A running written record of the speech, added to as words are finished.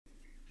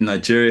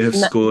Nigeria have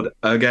scored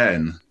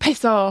again.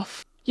 Piss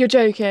off. You're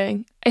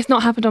joking. It's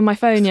not happened on my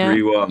phone yet.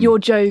 3-1. You're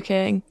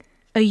joking.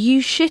 Are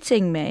you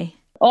shitting me?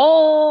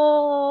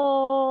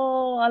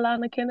 Oh,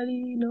 Alana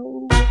Kennedy,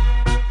 no.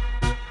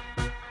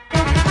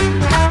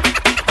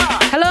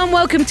 Hello and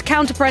welcome to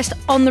Counterpressed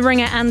on The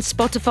Ringer and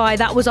Spotify.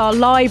 That was our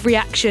live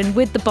reaction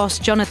with the boss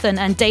Jonathan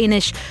and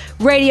Danish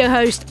radio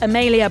host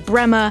Amelia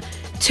Bremer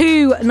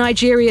to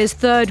Nigeria's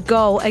third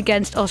goal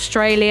against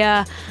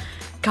Australia.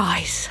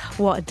 Guys,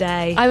 what a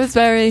day. I was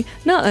very,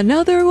 not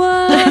another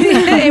one.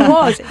 It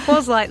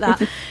was like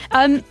that.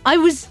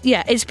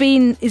 It's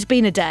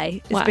been a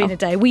day. It's been a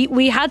day.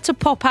 We had to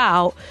pop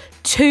out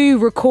to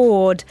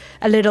record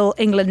a little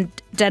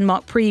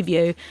England-Denmark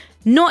preview,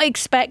 not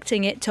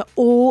expecting it to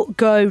all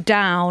go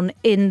down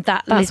in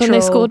that That's when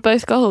they scored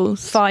both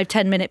goals.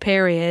 5-10 minute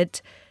period.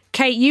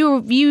 Kate,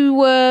 you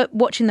were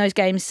watching those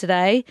games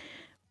today.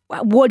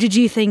 What did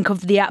you think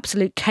of the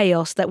absolute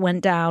chaos that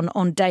went down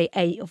on day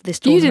 8 of this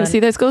tournament? You didn't see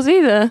those goals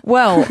either.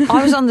 Well,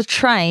 I was on the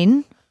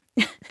train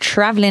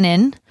travelling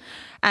in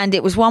and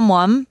it was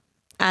 1-1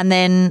 and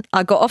then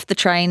I got off the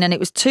train and it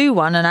was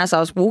 2-1 and as I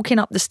was walking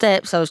up the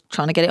steps I was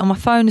trying to get it on my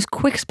phone as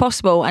quick as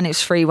possible and it was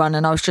 3-1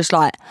 and I was just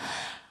like,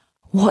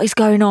 what is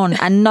going on?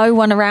 And no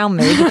one around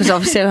me because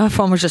obviously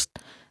everyone was just,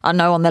 I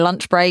know, on their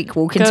lunch break,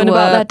 walking Going to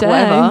about work, their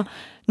day. whatever.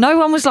 No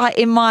one was like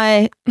in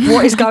my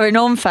what is going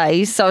on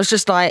phase. So I was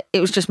just like, it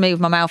was just me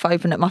with my mouth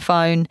open at my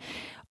phone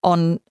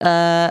on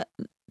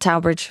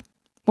Tower Bridge.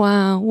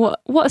 Wow,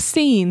 what a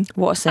scene.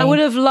 What a scene. I would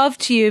have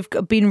loved to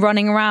have been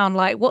running around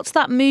like, what's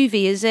that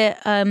movie? Is it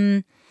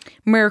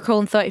Miracle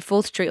on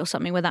 34th Street or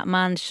something where that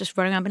man's just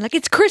running around being like,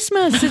 it's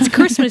Christmas.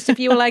 If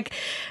you were like,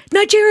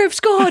 Nigeria have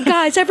scored,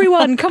 guys,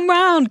 everyone come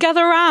round,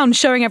 gather around,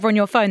 showing everyone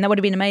your phone. That would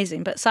have been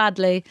amazing. But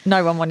sadly,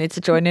 no one wanted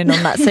to join in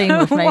on that scene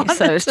with me.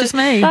 So it's just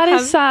me. That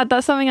is sad.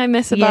 That's something I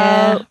miss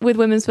about with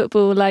women's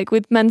football, like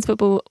with men's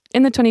football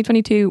in the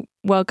 2022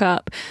 World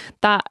Cup.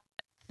 That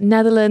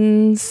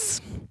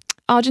Netherlands,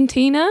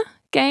 Argentina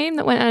game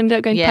that ended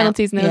up going to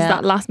penalties and there was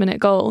that last minute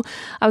goal.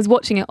 I was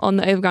watching it on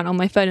the overground on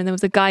my phone and there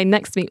was a guy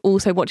next to me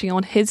also watching it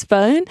on his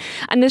phone,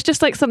 and there's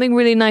just like something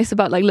really nice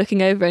about like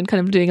looking over and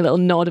kind of doing a little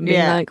nod and being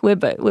like, we're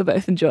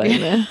both enjoying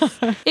this.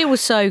 It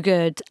was so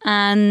good.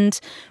 And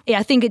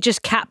I think it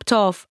just capped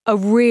off a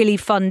really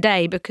fun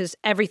day because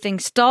everything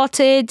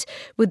started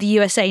with the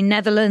USA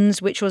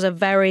Netherlands, which was a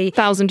very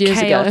 1,000 years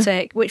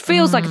chaotic, which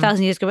feels like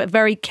 1,000 years ago, but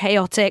very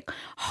chaotic,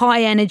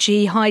 high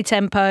energy, high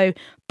tempo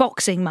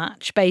boxing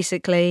match,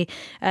 basically.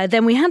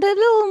 Then we had a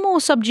little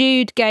more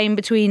subdued game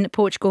between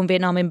Portugal and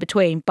Vietnam in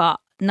between, but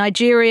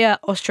Nigeria,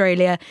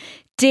 Australia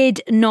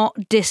did not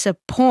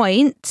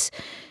disappoint.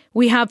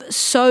 We have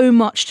so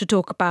much to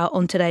talk about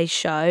on today's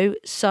show,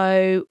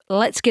 so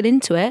let's get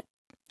into it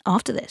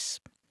after this.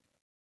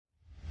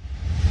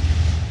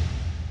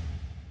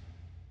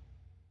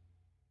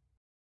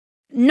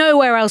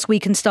 Nowhere else we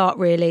can start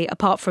really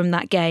apart from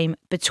that game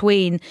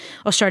between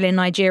Australia and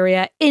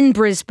Nigeria in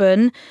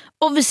Brisbane.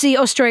 Obviously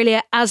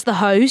Australia as the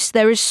host,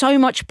 there is so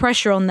much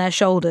pressure on their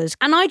shoulders,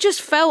 and I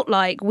just felt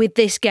like with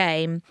this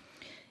game,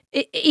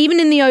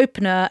 even in the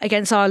opener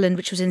against Ireland,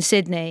 which was in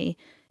Sydney,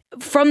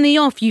 from the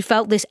off you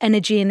felt this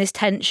energy and this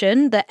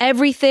tension that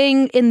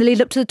everything in the lead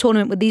up to the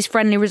tournament with these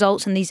friendly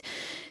results and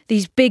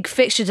these big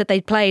fixtures that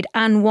they'd played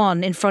and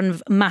won in front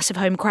of a massive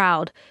home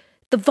crowd,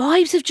 the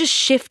vibes have just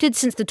shifted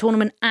since the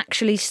tournament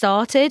actually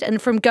started, and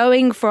from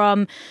going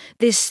from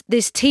this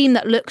team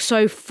that looks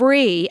so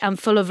free and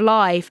full of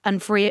life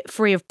and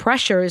free of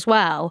pressure as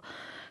well,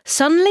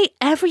 suddenly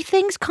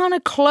everything's kind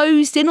of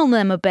closed in on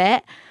them a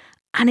bit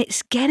and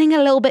it's getting a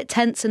little bit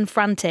tense and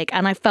frantic,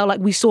 and I felt like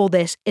we saw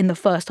this in the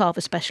first half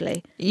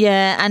especially.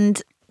 Yeah,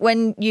 and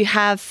when you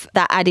have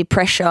that added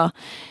pressure,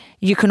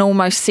 you can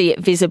almost see it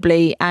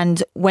visibly.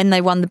 And when they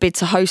won the bid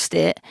to host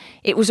it,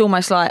 it was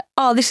almost like,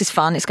 oh, this is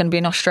fun. It's going to be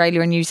in Australia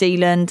and New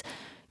Zealand.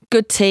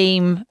 Good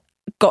team,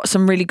 got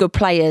some really good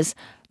players,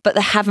 but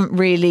they haven't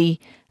really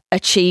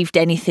achieved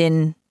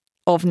anything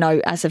of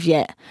note as of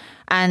yet.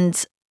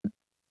 And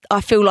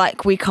I feel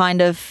like we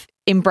kind of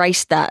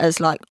embraced that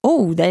as like,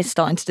 oh, they're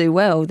starting to do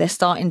well. They're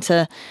starting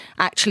to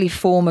actually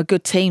form a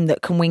good team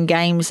that can win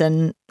games.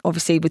 And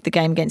obviously with the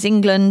game against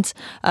England,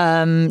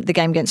 the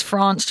game against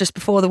France just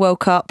before the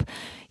World Cup,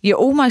 you're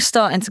almost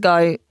starting to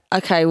go,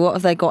 okay, what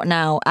have they got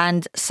now?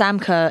 And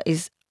Sam Kerr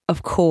is,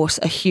 of course,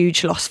 a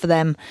huge loss for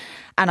them.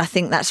 And I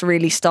think that's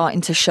really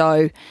starting to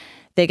show.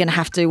 They're going to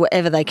have to do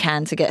whatever they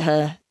can to get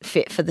her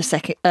fit for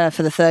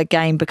the third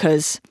game,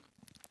 because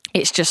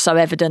it's just so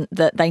evident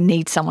that they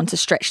need someone to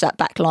stretch that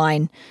back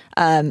line.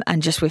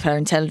 And just with her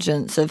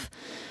intelligence of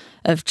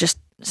just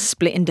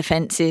splitting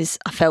defences,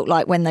 I felt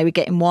like when they were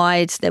getting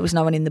wide, there was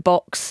no one in the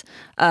box.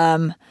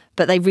 But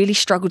they really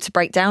struggled to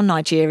break down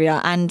Nigeria.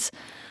 And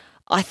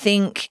I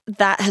think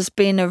that has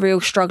been a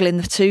real struggle in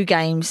the two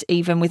games,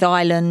 even with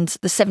Ireland.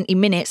 The 70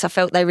 minutes, I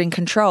felt they were in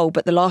control.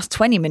 But the last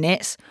 20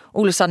 minutes,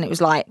 all of a sudden it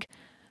was like,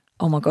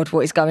 oh my God,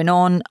 what is going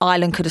on?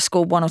 Ireland could have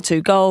scored 1 or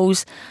 2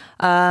 goals.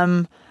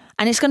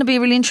 And it's going to be a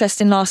really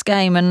interesting last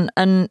game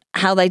and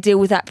how they deal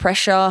with that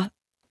pressure.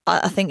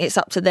 I think it's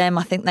up to them.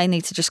 I think they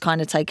need to just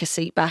kind of take a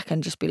seat back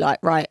and just be like,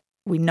 right,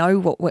 we know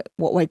what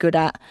we're good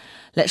at.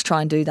 Let's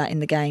try and do that in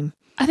the game.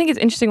 I think it's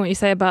interesting what you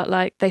say about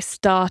like they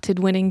started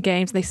winning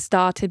games, they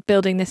started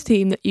building this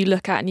team that you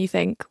look at and you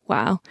think,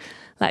 wow,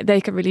 like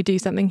they could really do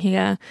something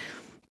here.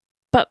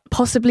 But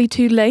possibly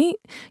too late.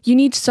 You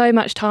need so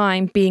much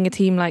time being a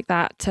team like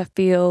that to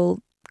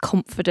feel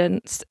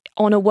confidence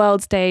on a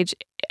world stage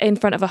in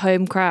front of a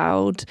home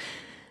crowd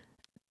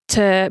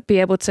to be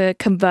able to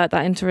convert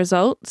that into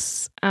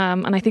results.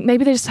 And I think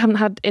maybe they just haven't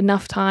had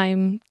enough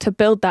time to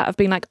build that of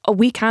being like, oh,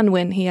 we can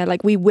win here.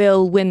 Like we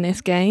will win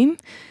this game.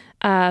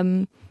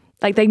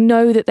 Like they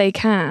know that they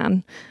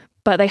can,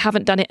 but they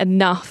haven't done it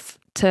enough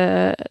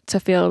to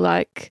feel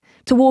like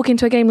to walk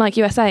into a game like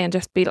USA and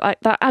just be like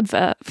that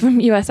advert from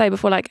USA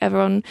before like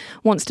everyone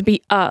wants to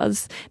beat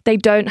us. They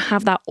don't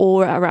have that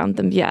aura around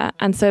them yet.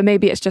 And so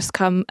maybe it's just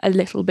come a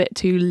little bit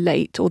too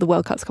late, or the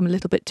World Cup's come a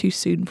little bit too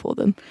soon for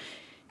them.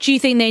 Do you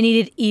think they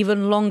needed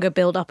even longer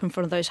build up in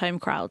front of those home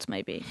crowds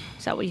maybe?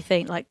 Is that what you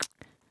think? Like,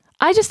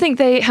 I just think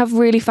they have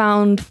really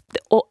found,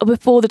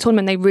 before the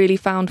tournament, they really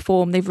found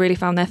form. They've really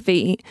found their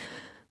feet,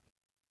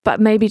 but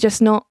maybe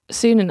just not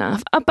soon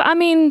enough. But I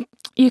mean,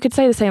 you could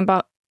say the same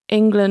about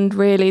England,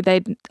 really.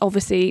 They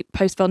obviously,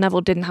 post Phil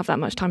Neville, didn't have that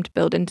much time to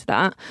build into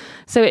that.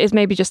 So it is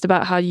maybe just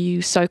about how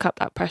you soak up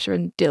that pressure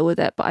and deal with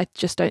it. But I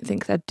just don't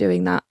think they're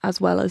doing that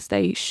as well as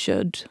they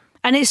should.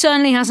 And it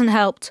certainly hasn't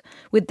helped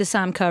with the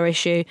Sam Kerr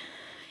issue.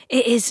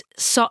 It is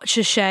such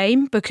a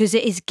shame because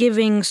it is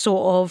giving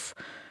sort of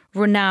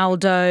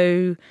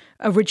Ronaldo,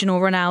 original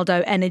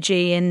Ronaldo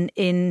energy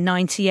in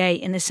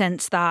 98 in the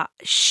sense that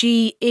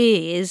she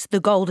is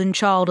the golden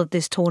child of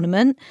this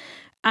tournament.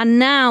 And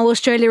now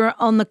Australia are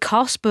on the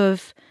cusp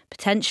of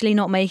potentially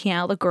not making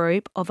out of the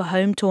group of a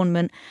home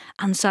tournament,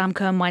 and Sam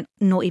Kerr might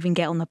not even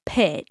get on the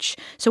pitch.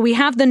 So we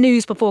have the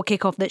news before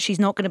kickoff that she's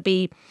not going to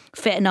be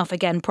fit enough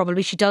again,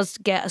 probably. She does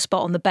get a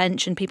spot on the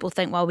bench and people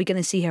think, well, we're going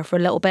to see her for a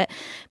little bit.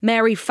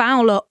 Mary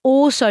Fowler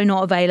also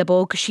not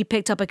available because she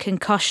picked up a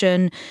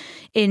concussion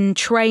in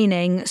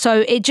training.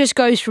 So it just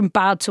goes from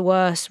bad to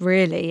worse,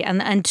 really.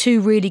 And two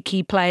really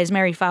key players.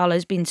 Mary Fowler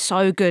has been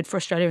so good for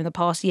Australia in the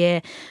past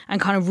year and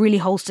kind of really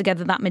holds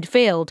together that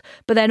midfield.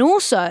 But then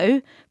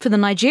also for the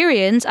Nigerians,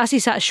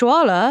 Asisat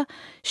Shwala,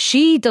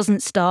 she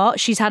doesn't start.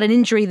 She's had an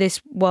injury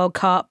this World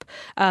Cup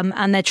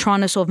and they're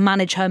trying to sort of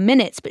manage her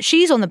minutes, but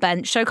she's on the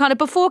bench. So kind of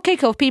before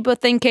kickoff, people are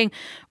thinking,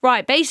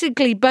 right,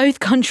 basically both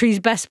countries'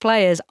 best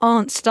players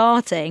aren't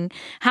starting.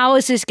 How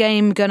is this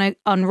game going to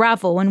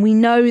unravel? And we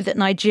know that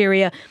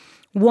Nigeria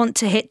want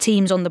to hit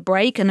teams on the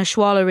break, and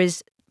Ashwala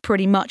is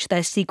pretty much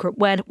their secret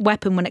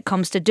weapon when it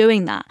comes to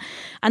doing that.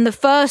 And the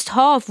first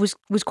half was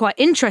quite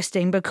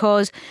interesting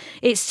because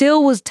it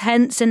still was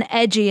tense and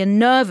edgy and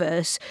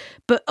nervous,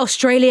 but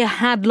Australia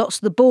had lots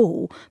of the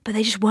ball, but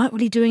they just weren't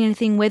really doing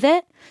anything with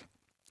it.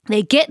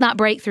 They get that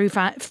breakthrough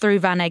through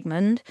Van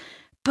Egmond,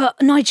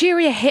 but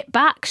Nigeria hit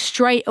back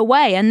straight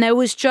away, and there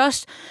was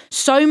just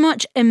so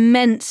much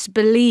immense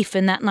belief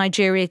in that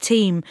Nigeria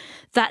team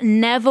that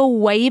never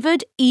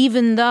wavered,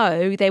 even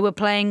though they were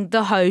playing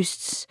the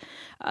hosts,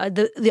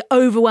 the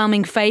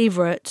overwhelming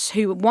favourites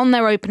who won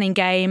their opening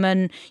game,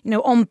 and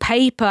on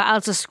paper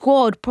as a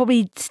squad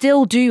probably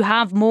still do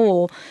have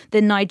more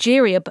than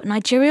Nigeria, but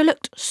Nigeria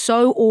looked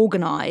so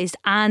organised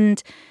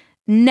and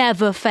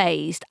never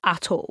phased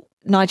at all.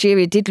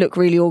 Nigeria did look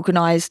really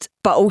organised,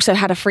 but also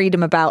had a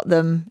freedom about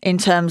them in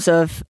terms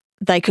of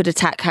they could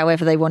attack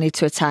however they wanted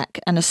to attack.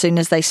 And as soon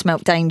as they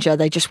smelt danger,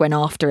 they just went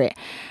after it.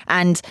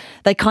 And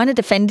they kind of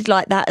defended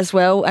like that as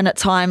well. And at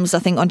times, I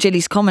think on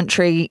Gilly's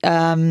commentary,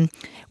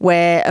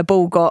 where a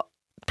ball got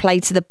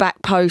played to the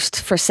back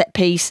post for a set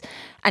piece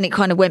and it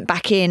kind of went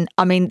back in.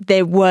 I mean,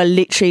 there were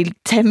literally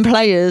 10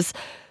 players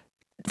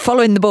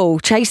following the ball,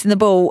 chasing the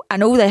ball,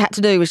 and all they had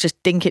to do was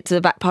just dink it to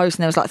the back post,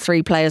 and there was like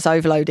 3 players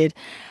overloaded.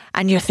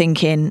 And you're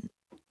thinking,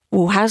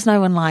 well, how's no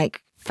one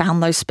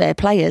found those spare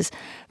players?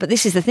 But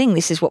this is the thing.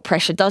 This is what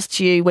pressure does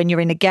to you when you're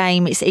in a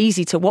game. It's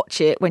easy to watch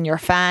it when you're a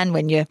fan,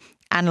 when you're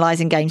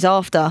analysing games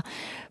after.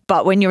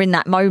 But when you're in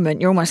that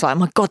moment, you're almost like, oh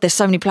my God, there's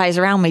so many players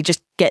around me.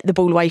 Just get the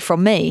ball away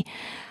from me.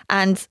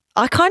 And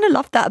I kind of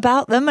love that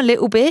about them a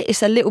little bit.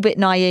 It's a little bit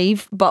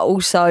naive, but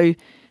also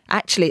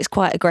actually it's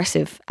quite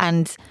aggressive,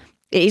 and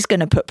it is going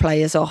to put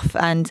players off.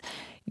 And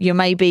you're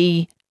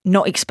maybe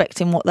not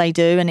expecting what they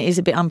do, and it is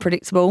a bit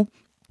unpredictable.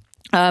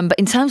 But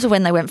in terms of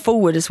when they went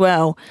forward as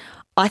well,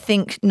 I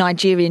think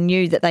Nigeria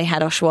knew that they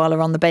had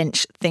Oshwala on the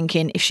bench,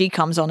 thinking if she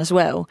comes on as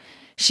well,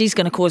 she's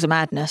going to cause a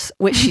madness,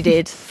 which she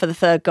did for the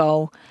third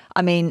goal.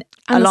 I mean,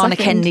 And Alana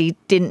Kennedy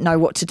didn't know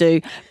what to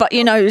do. But,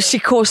 she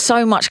caused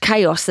so much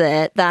chaos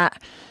there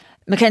that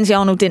Mackenzie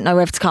Arnold didn't know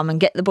whether to come and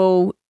get the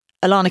ball.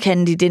 Alana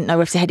Kennedy didn't know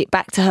whether to head it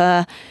back to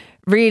her.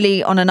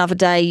 Really, on another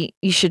day,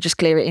 you should just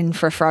clear it in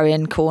for a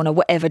throw-in, corner,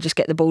 whatever, just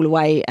get the ball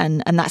away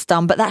and that's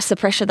done. But that's the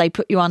pressure they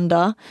put you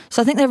under.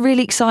 So I think they're a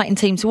really exciting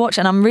team to watch,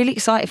 and I'm really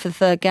excited for the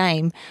third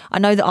game. I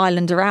know that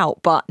Ireland are out,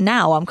 but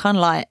now I'm kind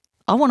of like,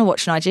 I want to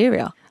watch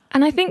Nigeria.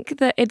 And I think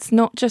that it's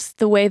not just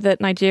the way that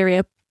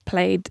Nigeria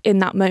played in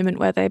that moment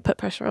where they put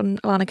pressure on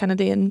Alana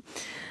Kennedy and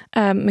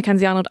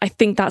Mackenzie Arnold. I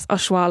think that's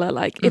Oshuala.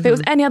 Like, if it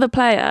was any other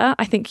player,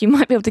 I think you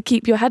might be able to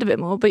keep your head a bit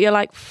more, but you're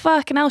like,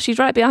 fucking hell, she's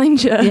right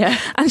behind you. Yeah.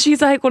 And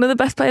she's like one of the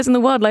best players in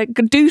the world. Like,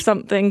 do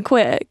something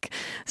quick.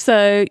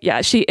 So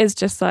yeah, she is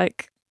just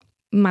like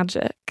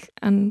magic,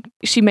 and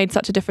she made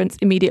such a difference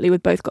immediately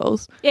with both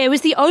goals. Yeah, it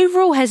was the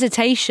overall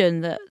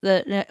hesitation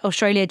that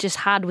Australia just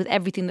had with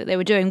everything that they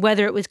were doing,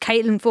 whether it was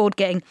Caitlin Ford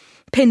getting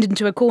pinned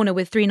into a corner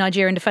with 3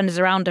 Nigerian defenders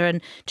around her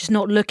and just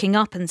not looking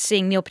up and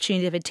seeing the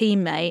opportunity of a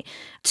teammate,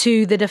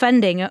 to the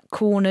defending at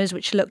corners,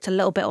 which looked a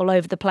little bit all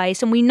over the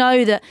place. And we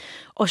know that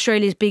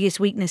Australia's biggest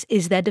weakness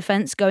is their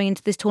defence going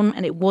into this tournament,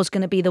 and it was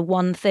going to be the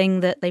one thing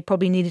that they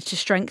probably needed to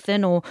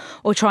strengthen or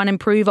try and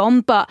improve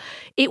on. But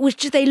it was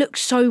just, they looked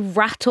so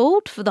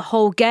rattled for the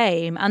whole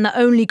game, and that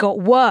only got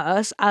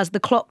worse as the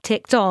clock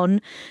ticked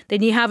on.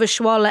 Then you have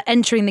Oshuala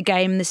entering the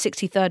game in the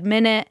 63rd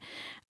minute,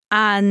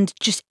 and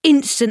just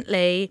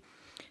instantly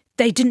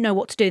they didn't know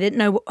what to do. They didn't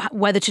know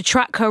whether to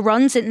track her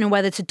runs, didn't know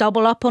whether to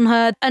double up on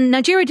her. And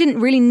Nigeria didn't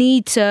really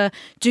need to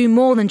do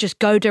more than just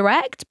go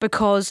direct,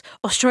 because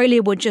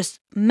Australia were just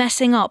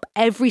messing up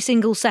every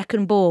single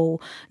second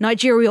ball.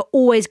 Nigeria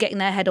always getting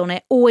their head on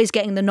it, always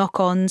getting the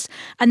knock-ons.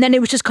 And then it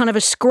was just kind of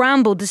a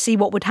scramble to see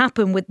what would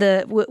happen with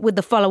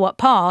the follow-up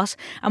pass.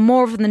 And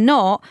more often than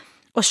not,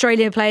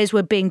 Australian players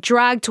were being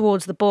dragged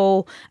towards the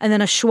ball, and then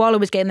Oshuala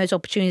was getting those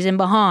opportunities in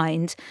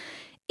behind.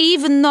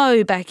 Even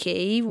though,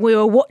 Becky, we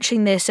were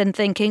watching this and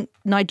thinking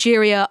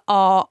Nigeria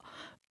are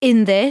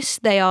in this,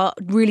 they are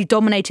really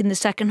dominating the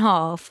second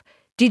half.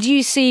 Did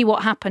you see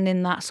what happened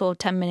in that sort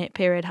of 10-minute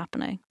period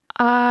happening?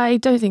 I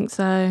don't think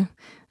so.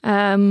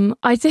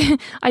 I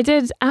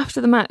did after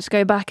the match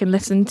go back and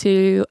listen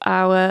to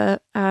our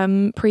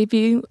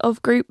preview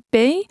of Group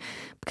B,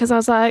 because I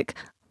was like,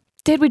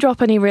 did we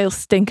drop any real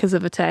stinkers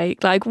of a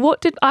take? Like,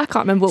 I can't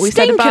remember what we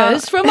said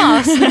about... Stinkers from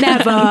us?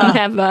 Never.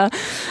 Never.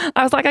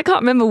 I was like, I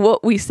can't remember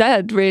what we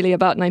said really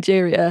about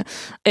Nigeria.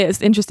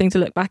 It's interesting to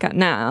look back at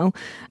now.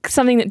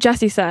 Something that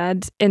Jessie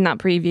said in that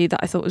preview that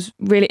I thought was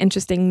really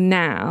interesting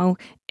now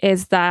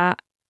is that,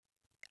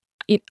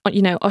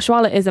 you know,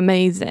 Oshuala is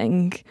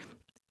amazing,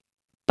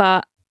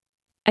 but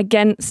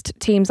against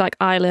teams like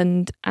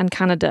Ireland and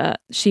Canada,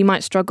 she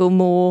might struggle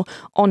more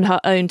on her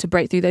own to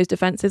break through those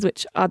defences,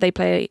 which they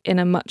play in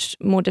a much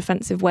more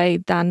defensive way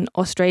than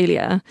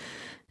Australia.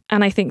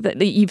 And I think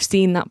that you've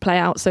seen that play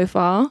out so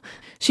far.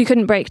 She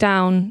couldn't break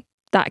down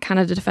that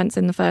Canada defence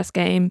in the first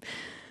game,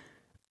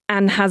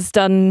 and has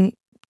done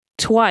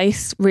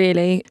twice,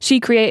 really. She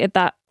created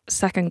that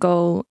second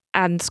goal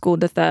and scored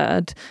the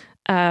third.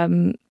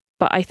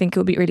 But I think it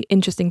would be really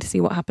interesting to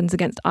see what happens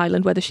against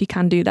Ireland, whether she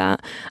can do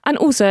that. And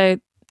also,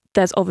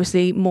 there's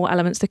obviously more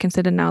elements to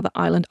consider now that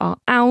Ireland are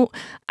out.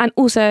 And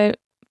also,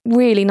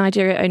 really,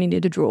 Nigeria only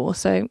need a draw,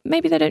 so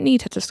maybe they don't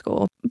need her to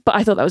score. But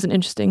I thought that was an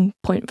interesting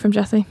point from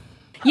Jessie.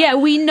 Yeah,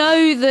 we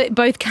know that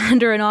both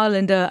Canada and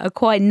Ireland are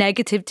quite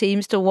negative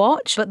teams to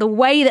watch, but the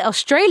way that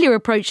Australia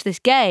approached this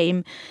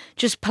game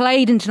just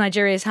played into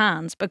Nigeria's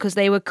hands, because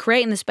they were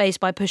creating the space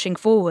by pushing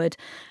forward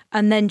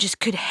and then just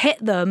could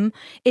hit them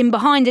in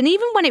behind. And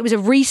even when it was a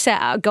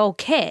reset at a goal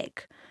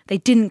kick, they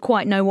didn't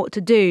quite know what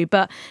to do.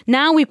 But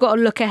now we've got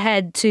to look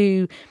ahead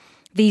to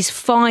these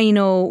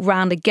final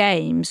round of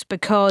games,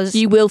 because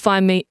you will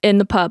find me in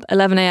the pub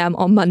 11 a.m.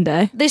 on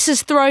Monday. This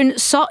has thrown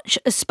such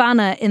a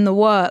spanner in the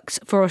works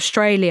for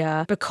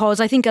Australia,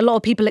 because I think a lot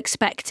of people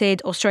expected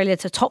Australia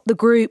to top the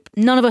group.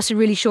 None of us are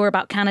really sure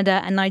about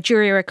Canada, and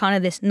Nigeria are kind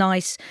of this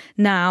nice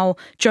now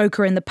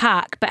joker in the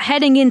pack. But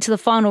heading into the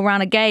final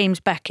round of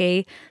games,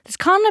 Becky, there's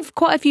kind of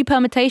quite a few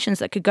permutations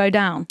that could go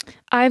down.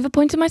 I've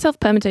appointed myself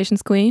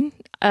permutations queen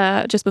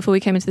just before we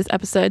came into this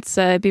episode,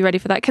 so be ready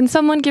for that. Can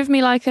someone give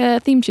me like a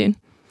theme tune?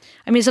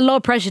 I mean, it's a lot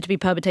of pressure to be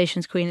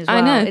permutations queen as well.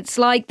 I know. It's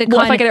like the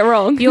what if I get it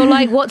wrong? You're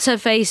like, what's her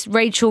face?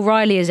 Rachel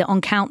Riley, is it,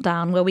 on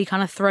Countdown, where we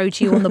kind of throw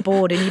to you on the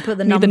board and you put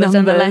the numbers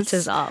and the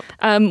letters up.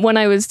 When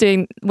I was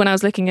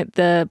looking at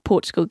the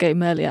Portugal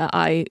game earlier,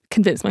 I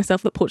convinced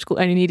myself that Portugal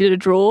only needed a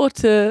draw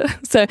so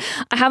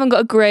I haven't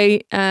got a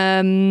great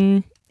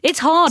it's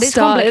hard, it's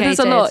start. complicated. It's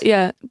a lot,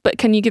 yeah. But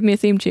can you give me a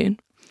theme tune?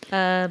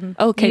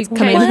 Okay, UK.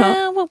 coming in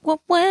hot.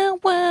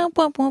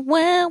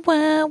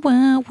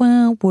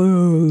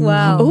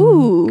 Wow.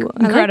 Ooh,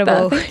 incredible.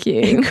 I like that. Thank you.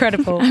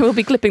 Incredible. I will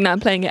be clipping that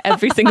and playing it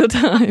every single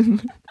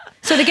time.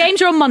 So the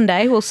games are on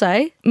Monday, we'll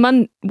say.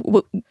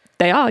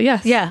 They are,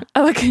 yes. Yeah.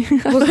 Oh, okay.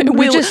 We'll imagine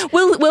that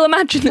we'll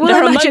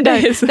they're on imagine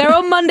Mondays. they're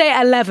on Monday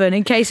at 11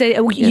 in case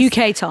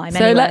UK time. So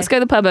anyway. let's go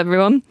to the pub,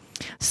 everyone.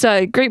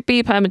 So Group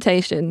B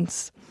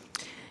permutations.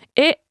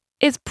 It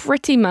is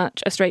pretty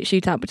much a straight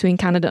shootout between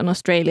Canada and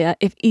Australia.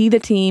 If either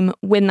team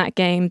win that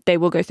game, they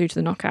will go through to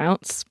the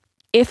knockouts.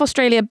 If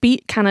Australia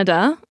beat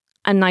Canada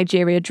and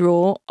Nigeria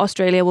draw,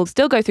 Australia will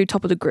still go through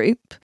top of the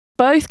group.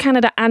 Both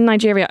Canada and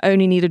Nigeria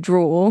only need a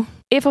draw.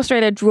 If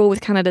Australia draw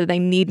with Canada, they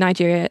need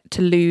Nigeria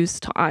to lose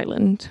to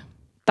Ireland.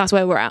 That's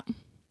where we're at.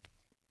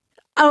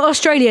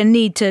 Australia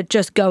need to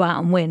just go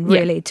out and win,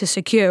 really, to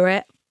secure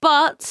it.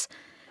 But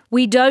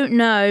we don't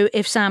know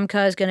if Sam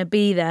Kerr is going to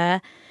be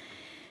there.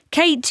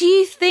 Kate, do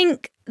you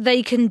think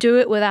they can do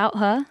it without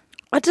her?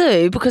 I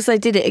do, because they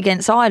did it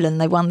against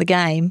Ireland. They won the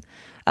game.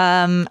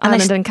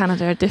 Ireland and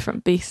Canada are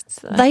different beasts.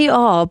 Though. They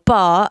are,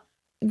 but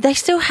they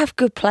still have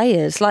good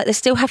players. Like, they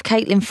still have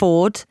Caitlin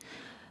Ford.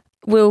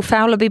 Will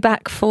Fowler be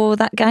back for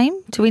that game?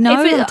 Do we know?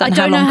 I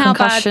don't know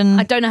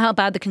how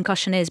bad the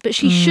concussion is, but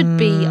she should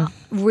be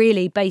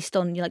really, based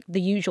on like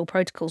the usual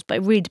protocols. But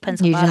it really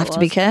depends. You how bad have to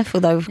be careful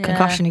though with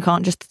concussion. You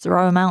can't just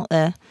throw them out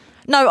there.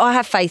 No, I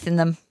have faith in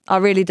them. I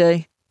really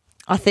do.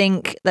 I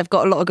think they've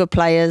got a lot of good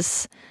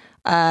players.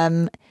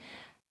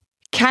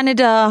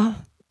 Canada,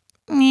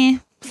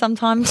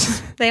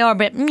 sometimes they are a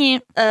bit.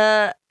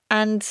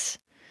 And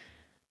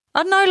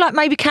I don't know, like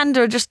maybe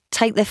Canada just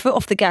take their foot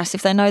off the gas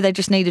if they know they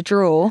just need a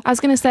draw. I was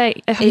going to say,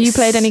 have you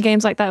played any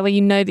games like that where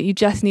you know that you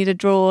just need a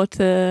draw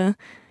to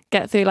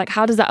get through? Like,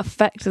 how does that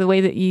affect the way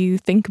that you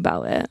think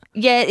about it?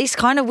 Yeah, it's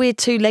kind of weird.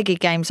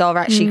 Two-legged games are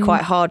actually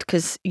quite hard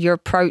because your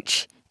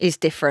approach is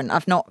different.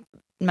 I've not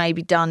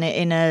maybe done it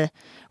in a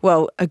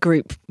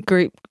group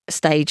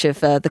stage of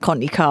the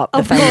Conti Cup,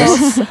 the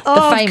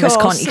famous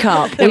Conti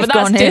Cup. Yeah, but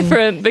that's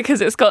different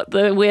because it's got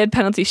the weird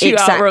penalty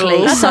shootout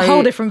rules. That's a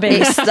whole different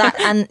bit. It's that,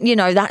 and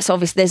that's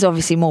obvious. There's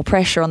obviously more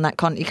pressure on that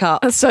Conti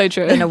Cup. That's so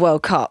true. Than a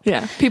World Cup.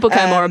 Yeah, people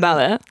care more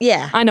about it.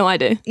 Yeah, I know I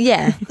do.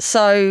 Yeah,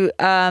 so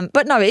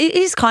but no, it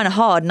is kind of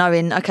hard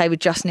knowing. Okay, we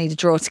just need a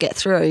draw to get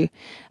through.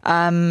 But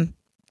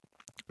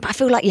I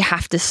feel like you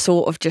have to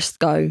sort of just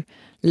go,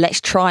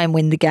 let's try and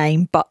win the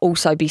game, but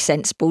also be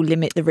sensible,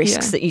 limit the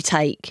risks that you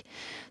take.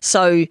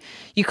 So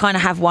you kind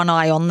of have one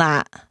eye on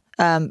that.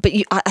 But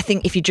I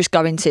think if you just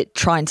go into it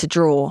trying to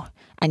draw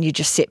and you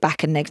just sit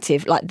back and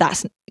negative, like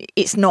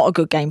it's not a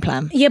good game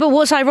plan. Yeah, but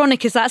what's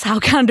ironic is that's how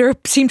Canada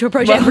seem to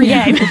approach every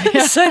game.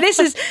 So this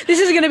is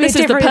going to be different.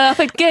 Is the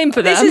perfect game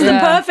for them. This is the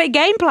perfect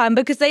game plan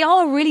because they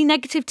are a really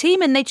negative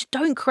team and they just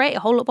don't create a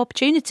whole lot of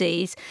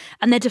opportunities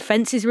and their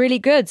defence is really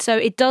good. So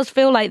it does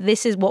feel like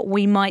this is what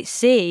we might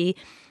see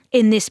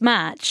in this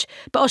match,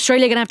 but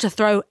Australia are going to have to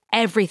throw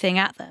everything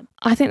at them.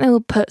 I think they will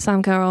put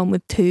Sam Kerr on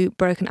with 2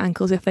 broken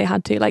ankles if they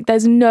had to. Like,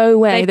 there's no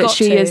way that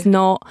she is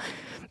not.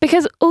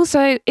 Because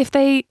also, if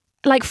they,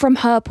 like, from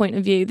her point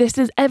of view,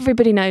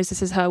 everybody knows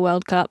this is her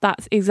World Cup.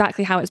 That's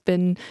exactly how it's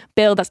been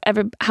billed. That's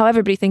how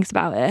everybody thinks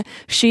about it.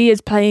 She is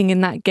playing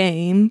in that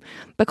game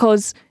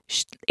because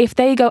if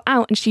they go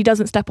out and she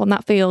doesn't step on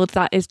that field,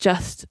 that is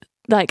just...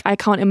 Like, I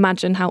can't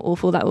imagine how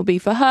awful that will be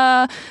for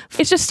her.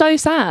 It's just so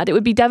sad. It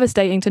would be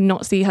devastating to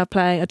not see her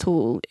play at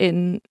all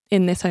in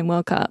this home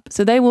World Cup.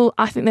 So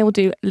I think they will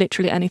do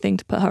literally anything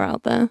to put her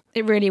out there.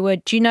 It really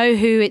would. Do you know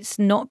who it's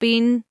not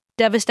been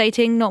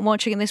devastating not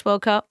watching in this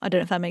World Cup? I don't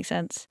know if that makes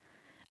sense.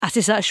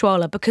 Asisa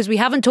Ashwala, because we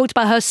haven't talked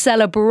about her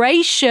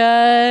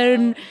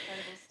celebration.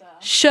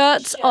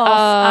 Shirts off,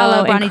 a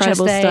la Brandy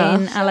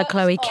Chastain, a la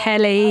Chloe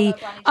Kelly.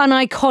 An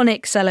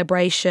iconic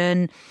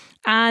celebration.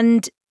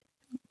 And...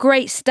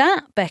 great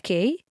stat,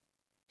 Becky.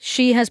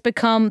 She has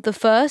become the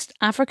first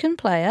African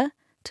player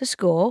to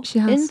score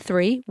in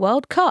 3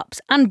 World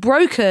Cups and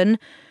broken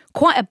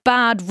quite a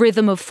bad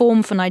rhythm of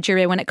form for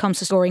Nigeria when it comes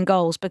to scoring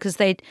goals because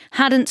they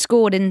hadn't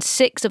scored in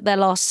 6 of their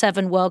last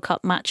 7 World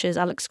Cup matches.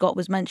 Alex Scott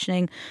was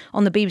mentioning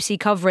on the BBC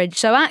coverage.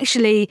 So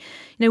actually,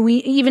 we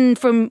even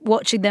from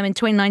watching them in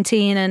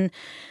 2019 and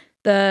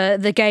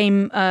the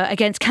game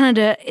against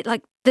Canada,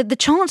 the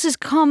chances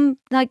come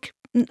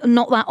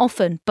not that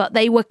often, but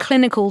they were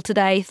clinical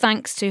today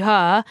thanks to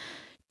her.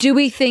 Do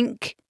we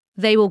think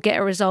they will get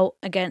a result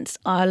against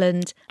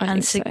Ireland? I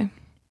think so.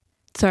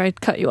 Sorry to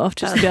cut you off,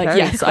 just to be like,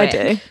 yes, quick. I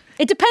do.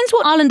 It depends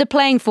what Ireland are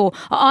playing for.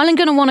 Are Ireland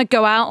going to want to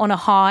go out on a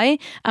high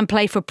and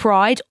play for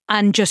pride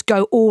and just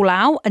go all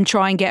out and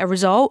try and get a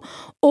result?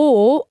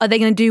 Or are they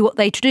going to do what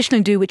they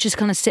traditionally do, which is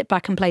kind of sit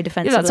back and play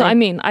defensively? Yeah, that's what I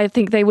mean. I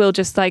think they will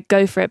just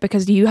go for it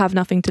because you have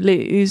nothing to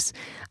lose.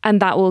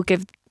 And that will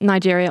give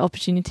Nigeria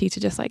opportunity to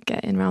just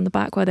get in around the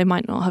back where they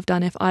might not have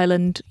done if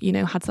Ireland,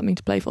 had something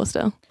to play for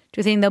still. Do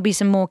you think there'll be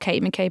some more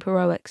Kate McCabe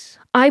heroics?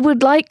 I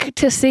would like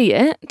to see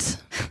it.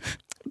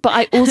 But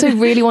I also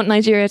really want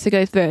Nigeria to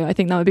go through. I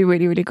think that would be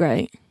really, really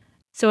great.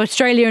 So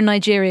Australia and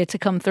Nigeria to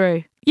come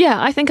through? Yeah,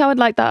 I think I would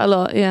like that a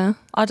lot, yeah.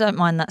 I don't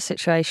mind that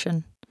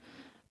situation.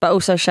 But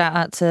also shout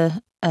out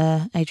to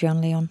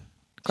Adrienne Leon.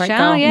 Great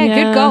goal. Yeah,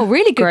 good goal.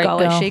 Really good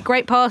goal, actually.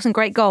 Great pass and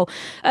great goal.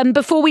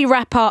 Before we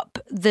wrap up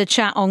the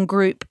chat on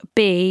Group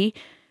B,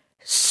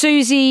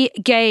 Susie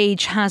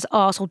Gage has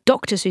asked, or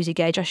Dr. Susie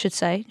Gage, I should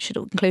say. Should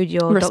include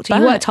your doctor.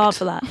 You worked hard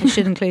for that. I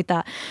should include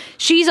that.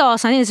 She's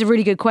asked, I think it's a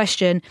really good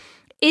question,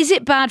 is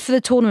it bad for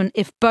the tournament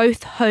if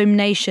both home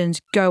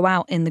nations go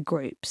out in the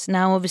groups?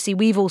 Now, obviously,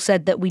 we've all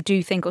said that we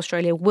do think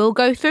Australia will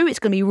go through. It's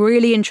going to be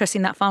really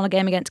interesting, that final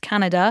game against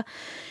Canada.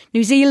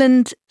 New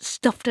Zealand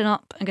stuffed it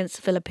up against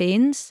the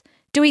Philippines.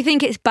 Do we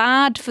think it's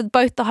bad for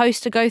both the hosts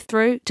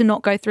to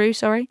not go through,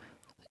 sorry?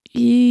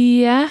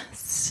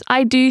 Yes,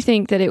 I do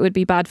think that it would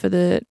be bad for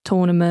the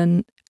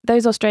tournament.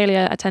 Those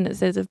Australia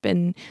attendances have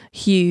been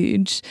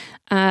huge.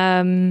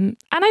 And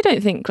I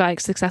don't think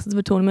success of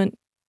a tournament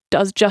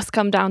does just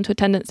come down to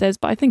attendances,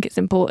 but I think it's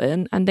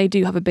important and they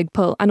do have a big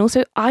pull. And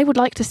also, I would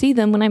like to see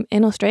them when I'm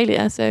in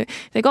Australia. So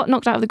if they got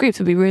knocked out of the groups,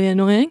 it would be really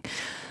annoying.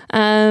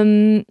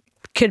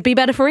 Could be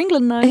better for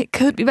England, though. It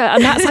could be better.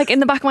 And that's like in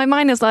the back of my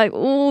mind is like,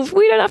 oh, if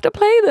we don't have to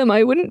play them,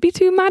 I wouldn't be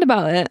too mad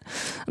about it.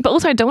 But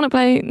also, I don't want to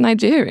play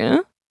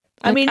Nigeria.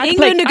 I mean,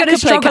 England are going to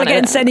struggle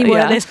against anyone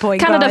at this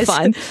point, Canada,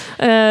 guys.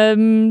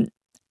 fine.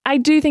 I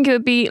do think it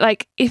would be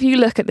like, if you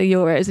look at the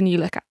Euros and you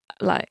look at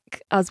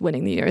like us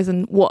winning the Euros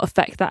and what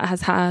effect that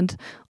has had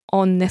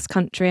on this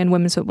country and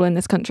women's football in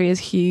this country is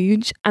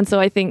huge. And so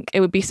I think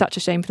it would be such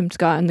a shame for them to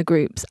go out in the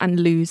groups and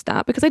lose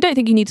that, because I don't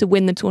think you need to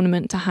win the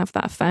tournament to have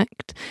that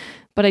effect.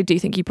 But I do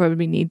think you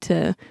probably need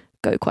to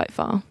go quite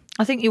far.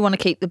 I think you want to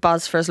keep the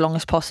buzz for as long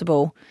as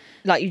possible.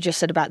 Like you just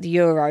said about the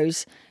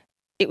Euros,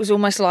 it was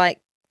almost like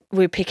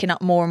we were picking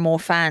up more and more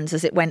fans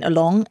as it went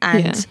along,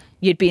 and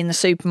you'd be in the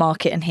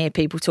supermarket and hear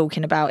people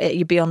talking about it.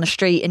 You'd be on the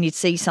street and you'd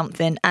see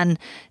something, and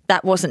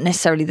that wasn't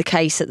necessarily the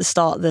case at the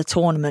start of the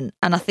tournament.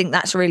 And I think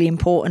that's really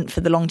important for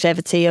the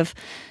longevity of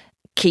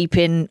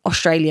keeping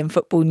Australian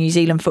football, New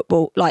Zealand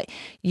football. Like,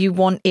 you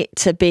want it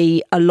to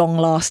be a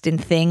long-lasting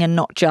thing and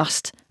not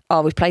just,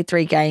 oh, we've played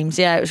 3 games,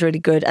 yeah, it was really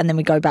good, and then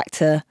we go back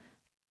to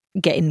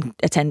getting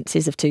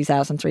attendances of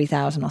 2,000,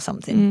 3,000 or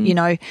something. You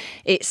know,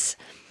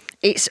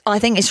 I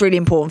think it's really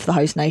important for the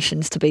host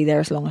nations to be there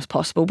as long as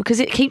possible, because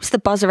it keeps the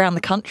buzz around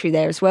the country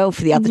there as well,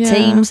 for the other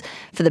teams,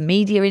 for the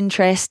media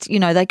interest. You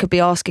know, they could be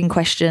asking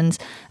questions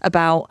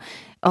about,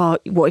 oh,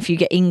 what if you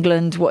get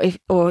England? What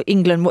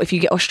if you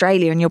get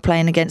Australia and you're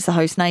playing against the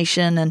host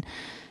nation, and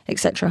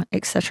etc.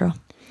 etc.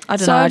 I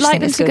don't know. I'd like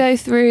them to go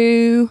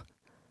through.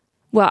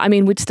 Well, I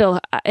mean, we'd still,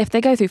 if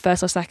they go through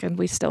first or second,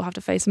 we still have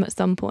to face them at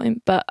some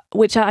point. But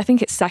which I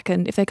think it's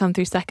second. If they come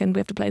through second, we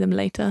have to play them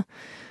later.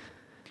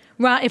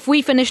 Right, if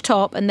we finish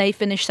top and they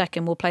finish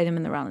second, we'll play them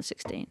in the round of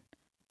 16.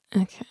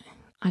 Okay.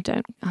 I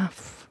don't.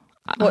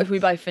 What if we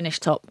both finish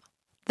top?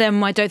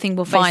 Then I don't think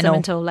we'll face them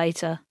until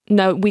later.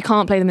 No, we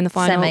can't play them in the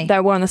final.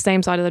 Semi. We're on the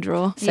same side of the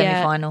draw.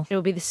 Semi-final.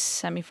 It'll be the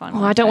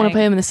semi-final. Oh, I don't want to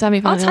play them in the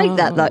semi-final. I'll take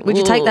that, though. Would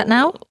you take that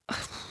now?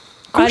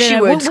 Of course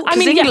you would. I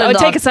mean, I would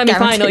take a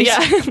semi-final,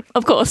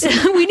 of course.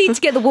 We need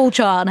to get the wall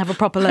chart and have a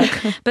proper look.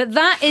 But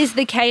that is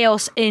the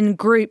chaos in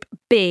Group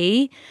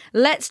B.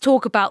 Let's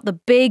talk about the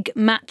big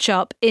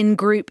matchup in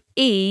Group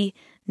E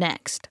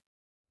next.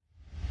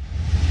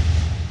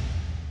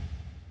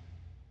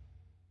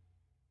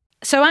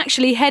 So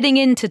actually, heading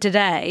into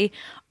today,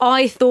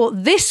 I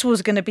thought this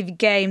was going to be the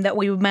game that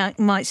we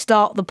might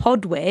start the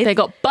pod with. They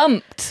got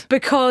bumped.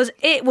 Because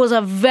it was a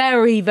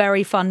very,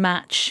 very fun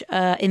match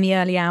in the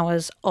early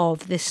hours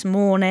of this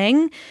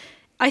morning.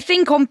 I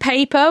think on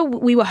paper,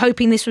 we were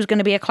hoping this was going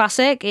to be a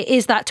classic. It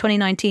is that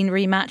 2019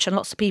 rematch, and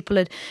lots of people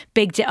had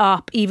bigged it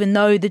up, even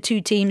though the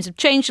two teams have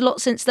changed a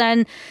lot since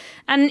then.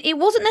 And it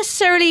wasn't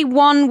necessarily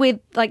one with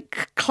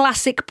like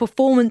classic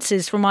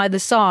performances from either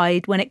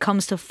side when it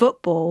comes to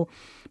football.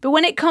 But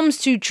when it comes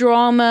to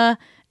drama,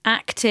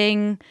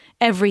 acting,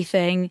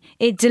 everything,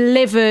 it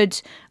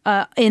delivered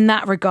in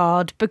that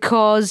regard,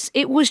 because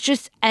it was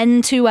just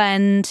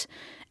end-to-end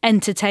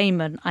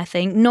entertainment, I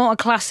think. Not a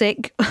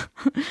classic,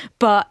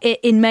 but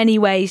in many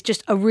ways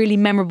just a really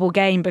memorable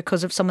game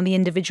because of some of the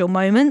individual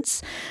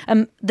moments.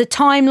 The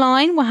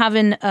timeline, we're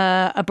having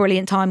a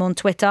brilliant time on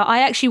Twitter. I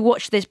actually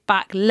watched this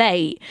back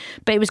late,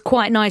 but it was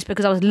quite nice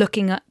because I was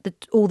looking at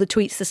all the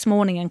tweets this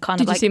morning and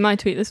kind of like... Did you see my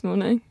tweet this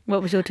morning?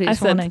 What was your tweet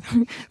this morning?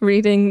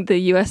 Reading the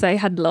USA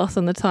had lost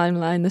on the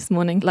timeline this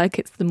morning like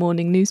it's the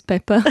morning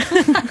newspaper.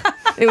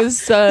 It was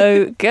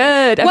so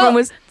good. Everyone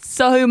was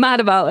so mad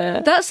about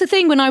it. That's the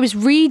thing. When I was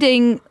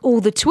reading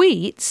all the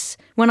tweets,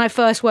 when I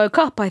first woke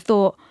up, I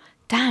thought,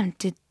 damn,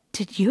 did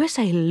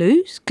USA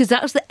lose? Because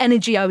that was the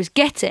energy I was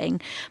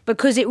getting,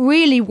 because it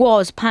really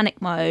was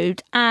panic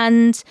mode.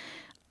 And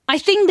I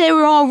think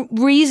there are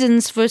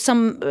reasons for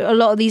a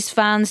lot of these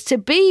fans to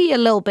be a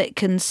little bit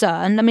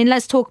concerned. I mean,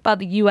 let's talk about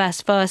the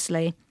US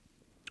firstly.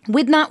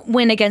 With that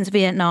win against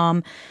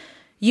Vietnam,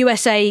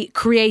 USA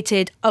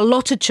created a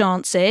lot of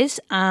chances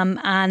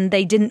and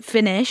they didn't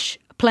finish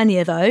plenty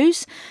of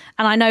those.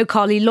 And I know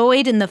Carly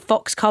Lloyd in the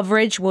Fox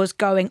coverage was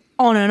going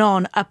on and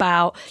on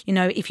about, you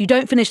know, if you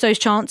don't finish those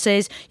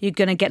chances, you're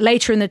going to get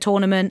later in the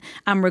tournament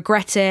and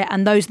regret it.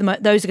 And those are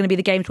going to be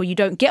the games where you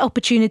don't get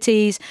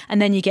opportunities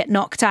and then you get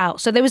knocked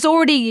out. So there was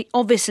already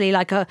obviously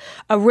like a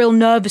real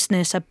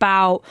nervousness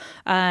about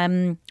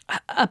a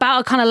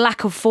kind of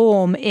lack of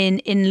form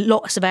in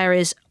lots of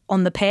areas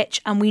on the pitch.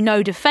 And we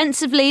know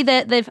defensively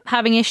that they're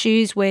having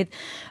issues with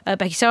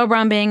Becky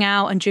Sauerbrunn being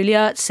out and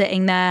Julia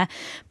sitting there.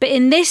 But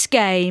in this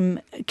game,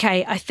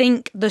 okay, I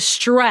think the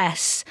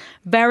stress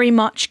very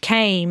much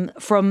came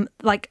from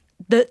like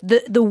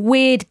the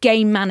weird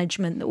game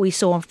management that we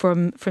saw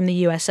from the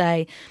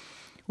USA.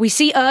 We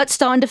see Ertz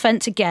starting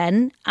defence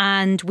again,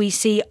 and we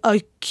see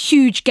a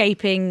huge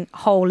gaping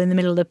hole in the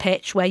middle of the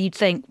pitch where you'd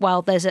think,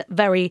 well, there's a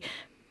very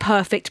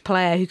perfect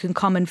player who can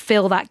come and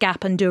fill that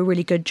gap and do a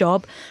really good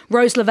job.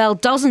 Rose Lavelle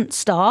doesn't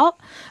start,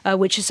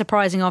 which is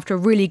surprising after a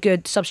really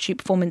good substitute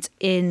performance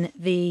in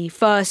the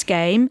first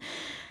game.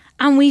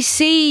 And we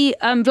see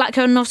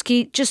Vlatko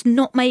Andonovski just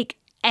not make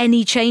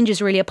any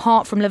changes really,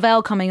 apart from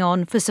Lavelle coming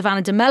on for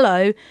Savannah de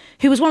Mello,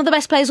 who was one of the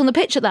best players on the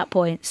pitch at that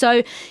point.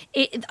 So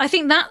I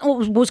think that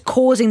was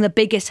causing the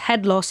biggest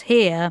head loss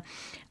here.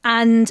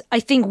 And I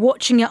think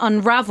watching it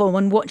unravel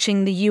and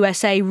watching the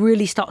USA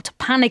really start to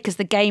panic as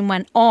the game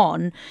went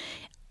on,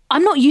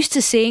 I'm not used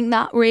to seeing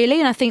that really.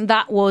 And I think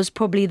that was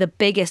probably the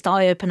biggest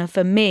eye-opener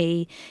for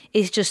me,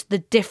 is just the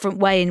different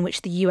way in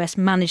which the US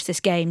managed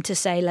this game to,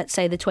 say, let's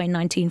say the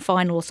 2019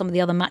 final or some of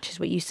the other matches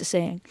we're used to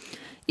seeing.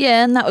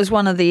 Yeah, and that was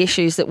one of the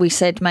issues that we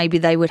said maybe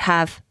they would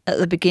have at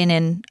the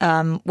beginning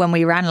when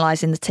we were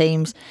analysing the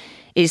teams,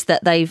 is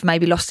that they've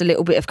maybe lost a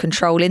little bit of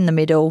control in the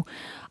middle.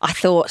 I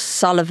thought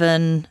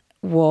Sullivan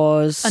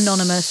was...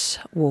 Anonymous.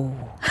 Whoa.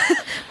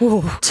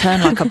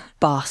 Turned like a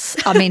bus.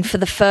 I mean, for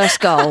the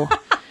first goal,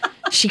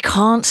 she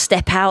can't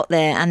step out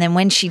there. And then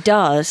when she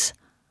does,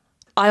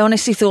 I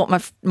honestly thought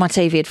my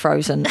TV had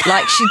frozen.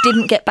 Like, she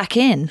didn't get back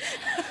in.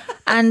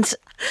 And...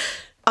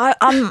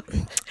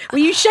 Were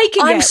you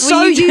shaking I'm it?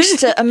 so used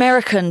to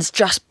Americans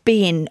just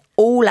being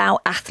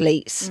all-out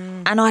athletes.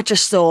 And I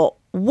just thought,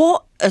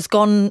 what has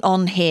gone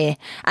on here?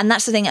 And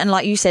that's the thing. And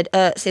like you said,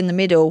 Ertz in the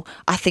middle,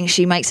 I think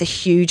she makes a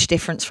huge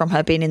difference from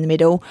her being in the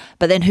middle.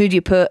 But then who do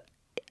you put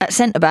at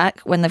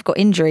centre-back when they've got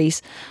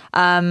injuries?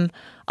 I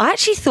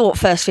actually thought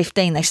first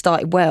 15 they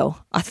started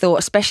well. I thought,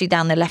 especially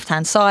down the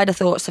left-hand side, I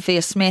thought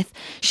Sophia Smith,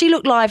 she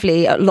looked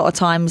lively a lot of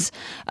times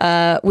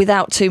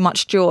without too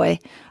much joy.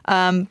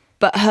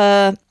 But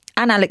her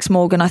and Alex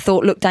Morgan, I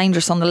thought, looked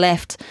dangerous on the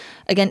left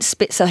against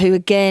Spitzer, who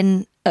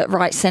again at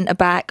right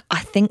centre-back, I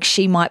think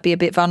she might be a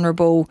bit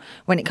vulnerable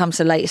when it comes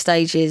to later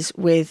stages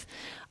with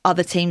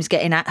other teams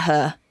getting at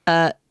her.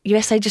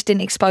 USA just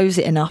didn't expose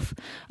it enough.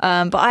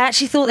 But I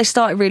actually thought they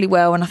started really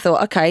well, and I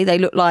thought, okay, they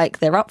look like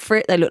they're up for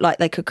it. They look like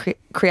they could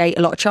create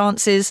a lot of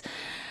chances.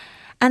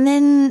 And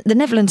then the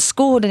Netherlands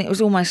scored, and it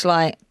was almost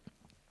like,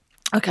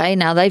 okay,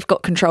 now they've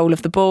got control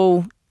of the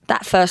ball.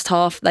 That first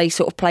half, they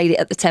sort of played it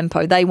at the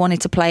tempo they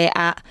wanted to play it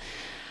at.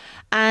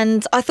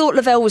 And I thought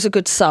Lavelle was a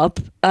good sub,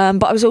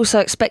 but I was also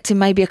expecting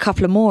maybe a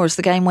couple of more as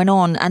the game went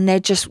on, and there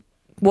just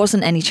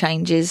wasn't any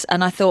changes.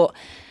 And I thought,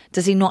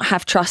 does he not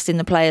have trust in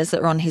the players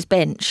that are on his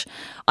bench?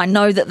 I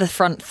know that the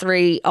front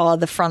three are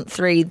the front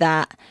three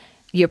that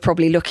you're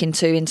probably looking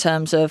to in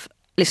terms of,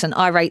 listen,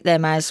 I rate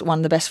them as one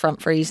of the best front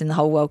threes in the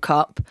whole World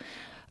Cup.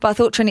 But I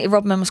thought Trinity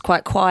Rodman was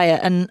quite quiet,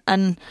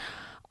 and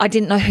I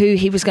didn't know who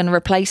he was going to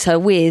replace her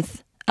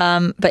with.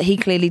 But he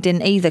clearly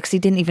didn't either, because he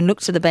didn't even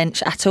look to the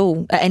bench at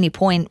all at any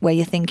point where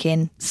you're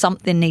thinking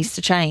something needs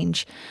to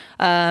change.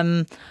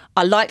 I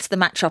liked the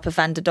matchup of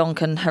Van der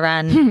Donk and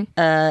Haran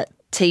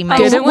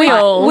teammates.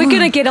 We're going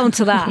to get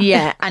onto that.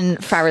 Yeah, and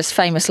Farah's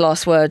famous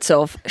last words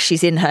of,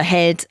 she's in her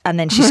head, and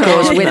then she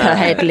scores with her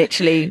head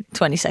literally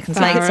 20 seconds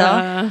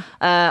later.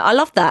 I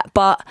love that.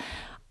 But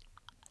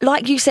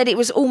like you said, it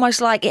was almost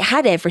like it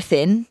had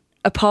everything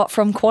apart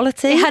from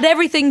quality. It had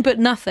everything but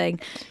nothing.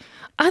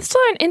 I saw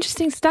an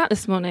interesting stat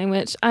this morning,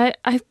 which I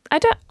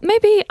don't,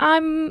 maybe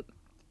I'm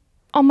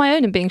on my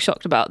own and being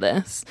shocked about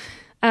this.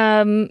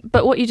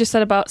 But what you just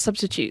said about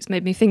substitutes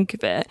made me think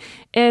of it,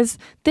 is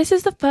this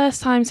is the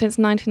first time since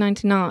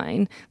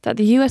 1999 that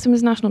the US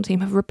Women's National Team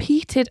have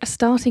repeated a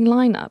starting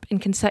lineup in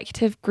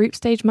consecutive group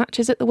stage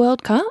matches at the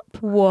World Cup.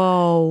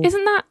 Whoa.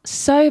 Isn't that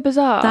so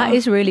bizarre? That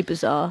is really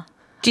bizarre.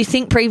 Do you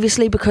think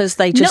previously because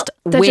they just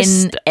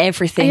win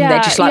everything, they're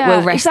just like,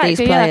 we'll rest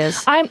these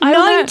players? I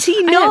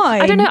 99.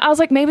 I don't know. I was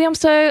like, maybe I'm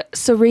so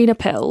Serena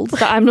pilled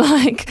that I'm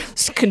like,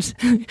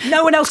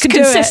 no one else can do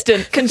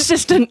it.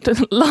 Consistent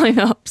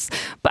lineups.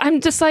 But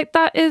I'm just like,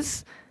 that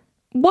is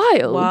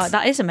wild. Wow,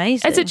 that is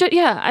amazing. Is it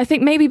I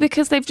think maybe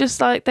because they've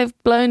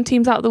blown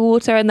teams out of the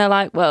water and they're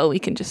like, well, we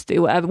can just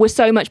do whatever. We're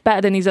so much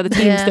better than these other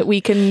teams that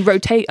we can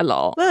rotate a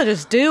lot. We'll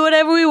just do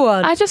whatever we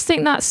want. I just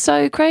think that's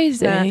so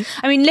crazy. Yeah.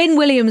 I mean, Lynn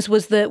Williams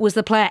was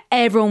the player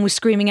everyone was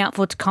screaming out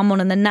for to come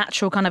on, and the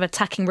natural kind of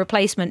attacking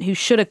replacement who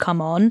should have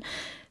come on.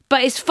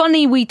 But it's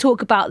funny we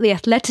talk about the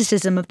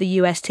athleticism of the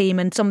US team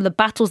and some of the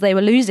battles they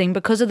were losing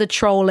because of the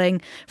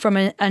trolling from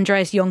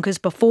Andreas Jonkers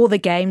before the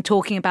game,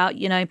 talking about,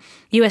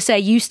 USA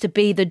used to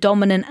be the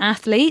dominant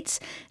athletes.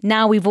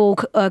 Now we've all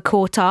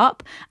caught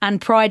up, and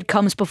pride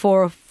comes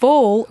before a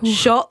fall.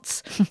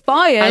 Shots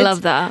fired. I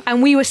love that.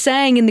 And we were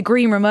saying in the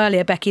green room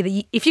earlier, Becky,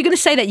 that if you're going to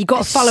say that, you've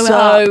got to follow it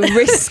up. So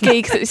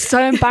risky, because it's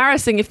so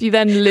embarrassing if you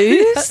then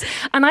lose.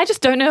 And I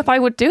just don't know if I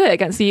would do it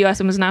against the US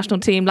Women's National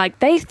Team. Like,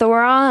 they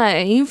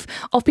thrive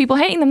off people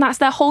hating them. That's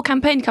their whole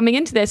campaign coming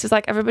into this. It's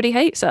like, everybody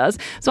hates us.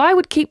 So I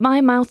would keep my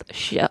mouth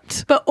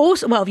shut. But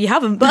also, well, you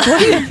haven't, but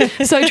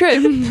so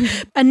true.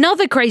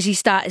 Another crazy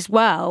stat as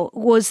well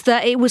was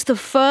that it was the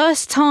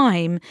first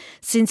time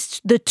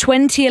since the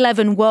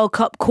 2011 World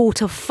Cup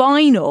quarter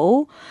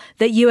final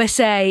that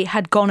USA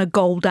had gone a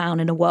goal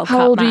down in a World Cup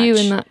match. How old were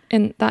you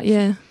in that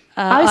year?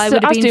 I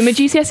was doing my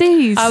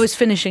GCSEs. I was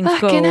finishing school.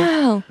 Fucking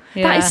hell.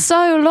 Yeah. That is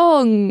so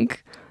long.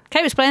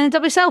 Kate was playing in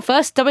WSL,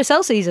 first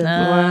WSL season.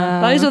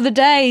 Wow. Those were the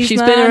days. She's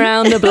man. been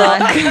around the block.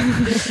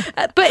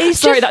 But it's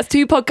Sorry, just, that's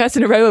 2 podcasts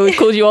in a row where we've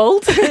called you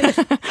old.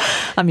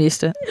 I'm used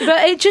to it.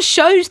 but it just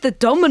shows the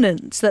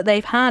dominance that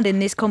they've had in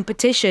this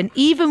competition,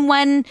 even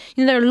when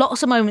there are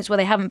lots of moments where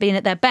they haven't been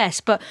at their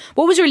best. But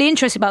what was really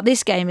interesting about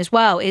this game as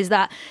well is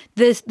that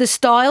the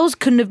styles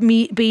couldn't have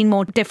been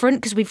more different,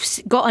 because we've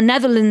got a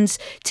Netherlands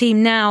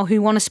team now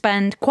who want to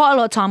spend quite a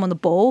lot of time on the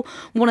ball,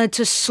 wanted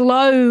to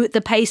slow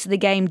the pace of the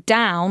game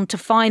down to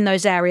find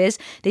those areas.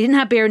 They didn't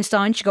have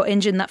Beerenstein, she got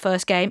injured in that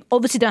first game.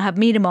 Obviously don't have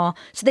Miedemar,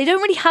 so they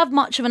don't really have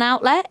much of an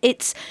outlet.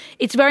 It's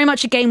very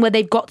much a game where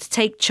they've got to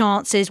take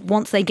chances.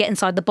 Once they get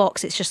inside the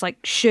box, it's just like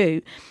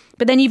shoot.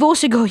 But then you've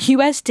also got a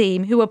US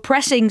team who are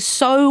pressing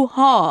so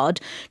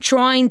hard,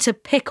 trying to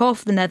pick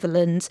off the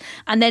Netherlands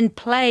and then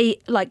play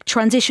like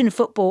transition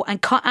football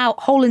and cut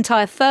out whole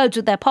entire thirds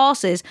with their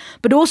passes,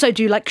 but also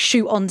do like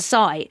shoot on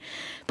sight.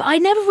 But I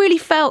never really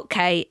felt,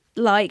 Kate,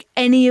 like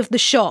any of the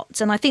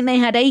shots, and I think they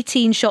had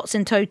 18 shots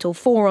in total,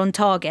 4 on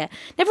target.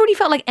 Never really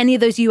felt like any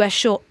of those US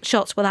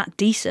shots were that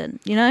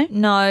decent,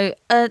 No,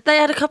 they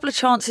had a couple of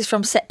chances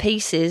from set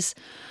pieces,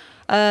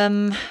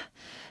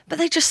 but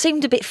they just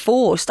seemed a bit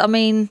forced. I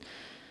mean,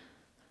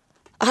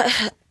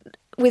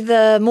 with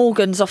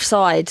Morgan's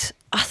offside,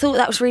 I thought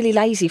that was really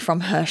lazy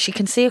from her. She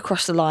can see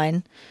across the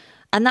line,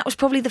 and that was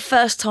probably the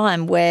first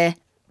time where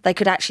they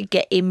could actually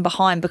get in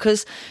behind,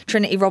 because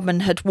Trinity Rodman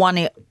had won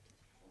it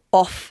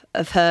off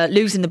of her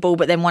losing the ball,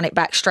 but then won it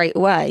back straight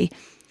away.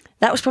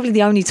 That was probably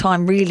the only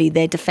time really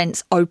their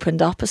defence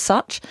opened up as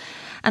such.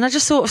 And I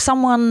just thought of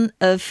someone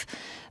of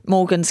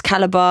Morgan's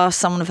calibre,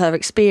 someone of her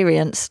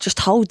experience, just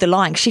hold the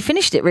line. She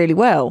finished it really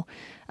well.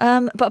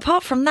 But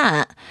apart from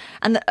that,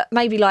 and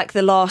maybe like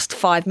the last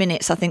 5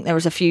 minutes, I think there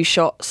was a few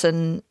shots,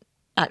 and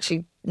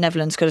actually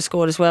Netherlands could have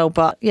scored as well.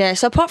 But yeah,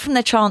 so apart from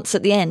their chance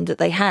at the end that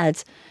they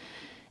had,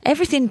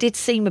 everything did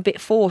seem a bit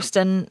forced.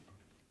 And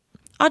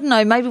I don't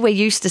know, maybe we're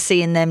used to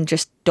seeing them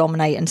just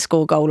dominate and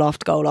score goal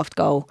after goal after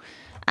goal.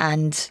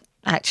 And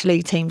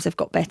actually teams have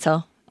got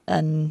better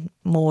and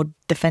more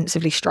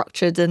defensively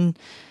structured, and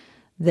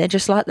they're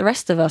just like the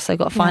rest of us. They've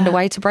got to find a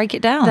way to break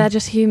it down. They're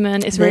just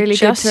human. It's They're really good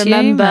just to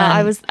remember. human.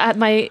 I was at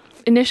my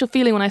initial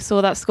feeling when I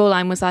saw that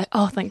scoreline was like,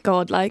 oh, thank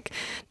God, like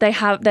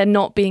they're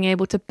not being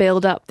able to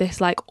build up this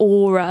like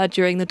aura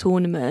during the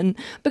tournament,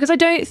 because I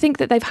don't think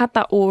that they've had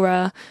that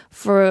aura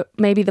for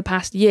maybe the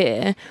past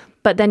year.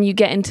 But then you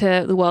get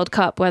into the World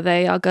Cup where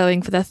they are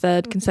going for their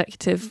 3rd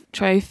consecutive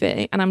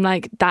trophy. And I'm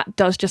like, that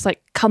does just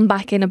like come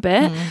back in a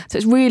bit. So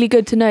it's really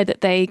good to know that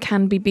they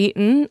can be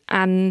beaten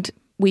and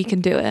we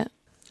can do it.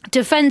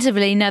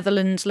 Defensively,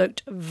 Netherlands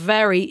looked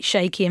very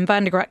shaky, and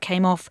Van der Gracht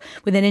came off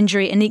with an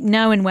injury, and Nick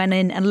Nowen went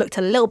in and looked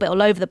a little bit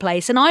all over the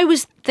place. And I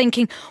was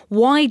thinking,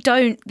 why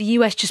don't the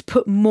US just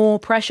put more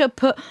pressure,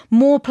 put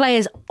more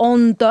players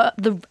on the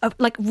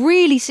like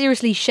really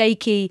seriously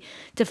shaky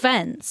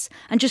defence,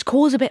 and just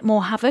cause a bit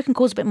more havoc and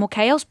cause a bit more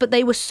chaos? But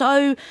they were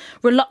so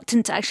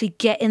reluctant to actually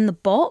get in the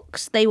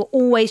box. They were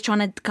always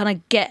trying to kind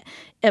of get,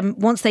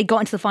 once they got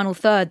into the final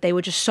third, they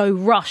were just so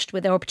rushed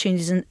with their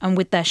opportunities and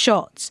with their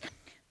shots.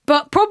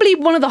 But probably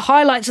one of the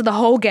highlights of the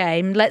whole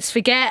game, let's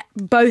forget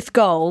both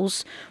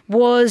goals,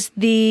 was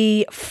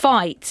the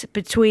fight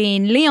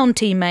between Lyon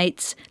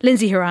teammates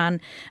Lindsay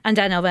Horan and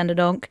Danielle van der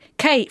Donk.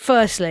 Kate,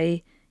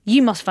 firstly,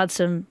 you must have had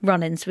some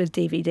run-ins with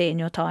DVD in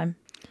your time.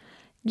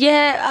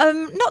 Yeah,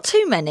 not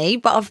too many,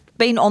 but I've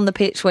been on the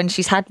pitch when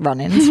she's had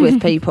run-ins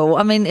with people.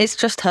 I mean, it's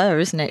just her,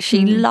 isn't it?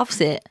 She loves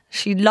it.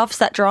 She loves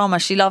that drama.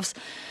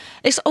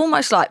 It's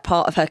almost like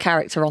part of her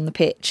character on the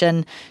pitch,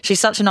 and she's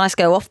such a nice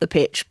girl off the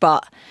pitch,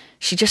 but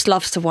she just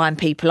loves to wind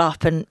people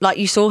up. And like,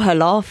 you saw her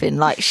laughing,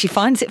 like she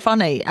finds it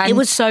funny. And it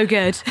was so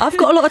good. I've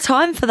got a lot of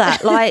time for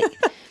that. Like,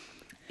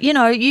 you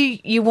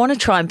want to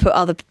try and put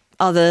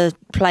other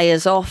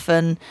players off,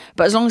 but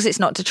as long as it's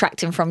not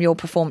detracting from your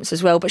performance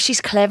as well. But she's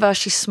clever,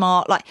 she's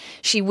smart, like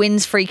she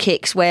wins free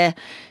kicks where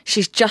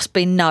she's just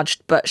been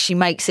nudged, but she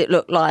makes it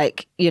look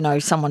like,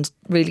 someone's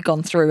really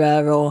gone through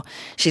her, or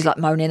she's like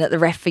moaning at the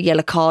ref for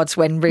yellow cards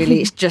when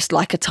really it's just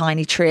like a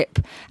tiny trip,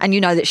 and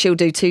you know that she'll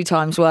do 2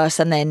 times worse,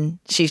 and then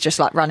she's just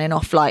like running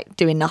off like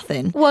doing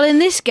nothing. Well, in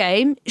this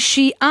game,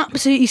 she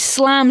absolutely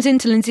slams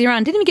into Lindsay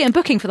Horan. Didn't even get a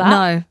booking for that.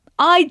 No.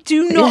 I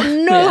do not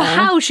know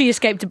how she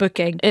escaped a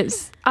booking.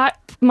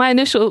 My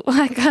initial,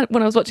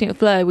 when I was watching it with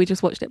Flo, we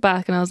just watched it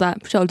back and I was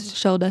like, shoulder to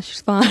shoulder,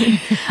 she's fine.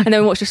 And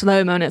then we watched a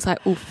slow-mo and it's like,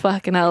 oh,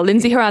 fucking hell.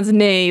 Lindsay Horan's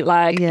knee,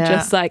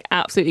 just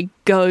absolutely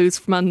goes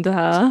from under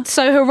her.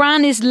 So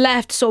Horan is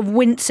left sort of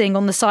wincing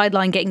on the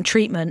sideline getting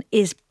treatment,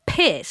 is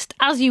pissed,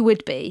 as you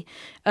would be.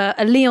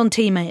 A Lyon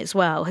teammate as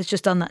well has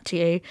just done that to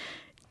you.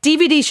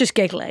 DVD's just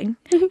giggling,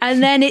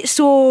 and then it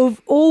sort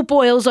of all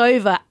boils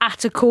over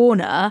at a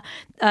corner.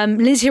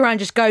 Lindsay Horan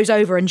just goes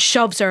over and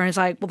shoves her and is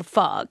like, what the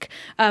fuck?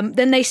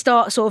 Then they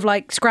start sort of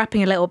like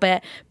scrapping a little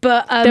bit.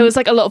 But there was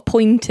like a lot of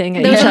pointing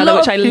at each other,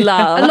 which I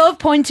love. A lot of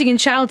pointing and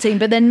shouting.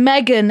 But then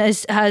Megan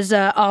has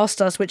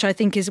asked us, which I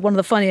think is one of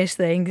the funniest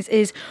things,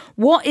 is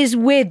what is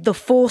with the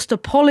forced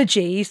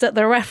apologies that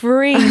the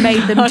referee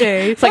made them do?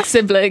 It's like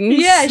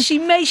siblings. Yeah,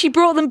 she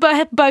brought them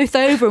both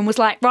over and was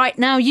like, right,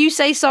 now you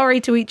say sorry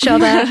to each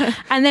other.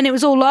 And then it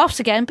was all laughs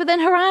again. But then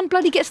Horan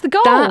bloody gets the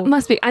goal. That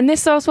must be. And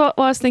this was what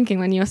I was thinking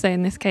when you were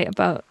saying this, Kate,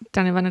 about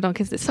Daniel Van der Donk,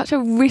 is it's such a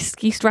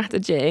risky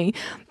strategy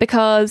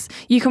because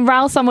you can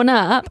rile someone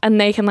up and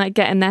they can like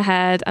get in their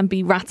head and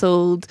be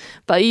rattled,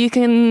 but you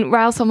can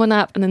rile someone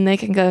up and then they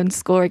can go and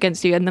score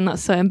against you, and then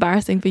that's so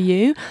embarrassing for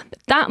you. But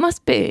that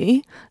must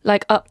be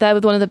like up there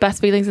with one of the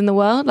best feelings in the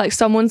world. Like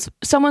someone's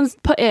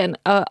put in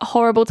a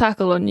horrible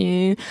tackle on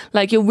you,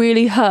 like you're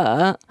really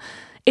hurt.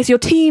 It's your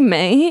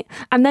teammate,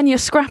 and then you're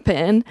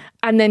scrapping,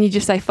 and then you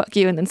just say fuck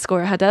you and then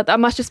score a header. That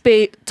must just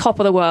be top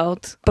of the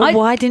world. But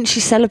why didn't she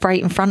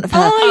celebrate in front of her?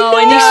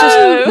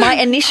 I know. My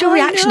initial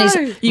reaction is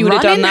you would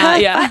have done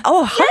that, yeah.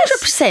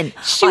 100%.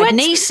 She I'd went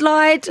knee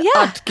slide. Yeah.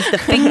 I'd give the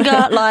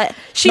finger, like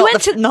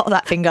not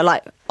that finger,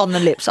 like on the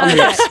lips. On the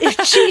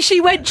lips. she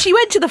went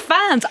to the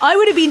fans. I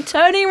would have been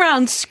turning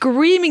around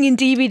screaming in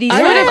DVDs.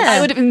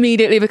 I would have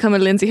immediately become a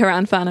Lindsay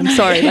Horan fan. I'm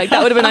sorry, like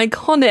that would have been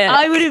iconic.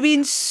 I would have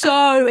been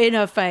so in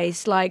her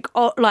face, like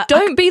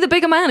don't be the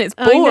bigger man. It's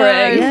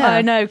boring.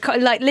 I know.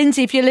 Like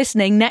Lindsay, if you're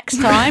listening,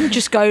 next time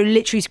just go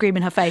literally scream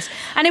in her face.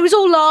 And it was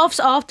all laughs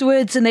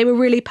afterwards, and they were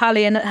really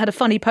pally and had a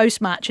funny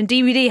post match. And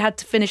DVD had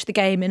to finish the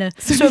game in a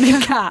swimming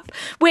cap,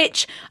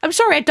 which I'm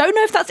sorry, I don't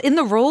know if that's in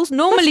the rules.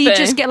 Normally you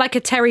just get like a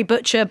Terry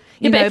Butcher,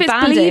 but if it's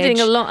bandage. bleeding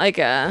a lot, I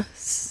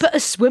guess. But a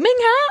swimming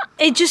hat?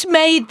 It just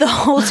made the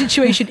whole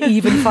situation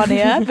even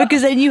funnier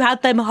because then you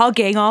had them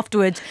hugging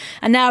afterwards,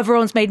 and now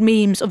everyone's made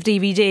memes of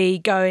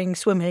DVD going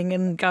swimming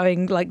and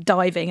going like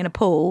diving in a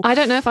pool. I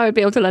don't know if I would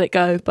be able to let it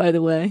go, by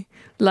the way.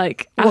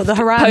 Like the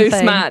Horan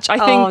post match, I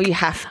think you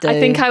have to. I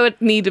think I would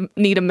need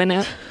a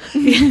minute.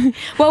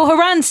 Well,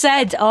 Horan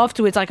said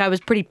afterwards, like I was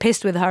pretty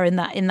pissed with her in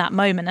that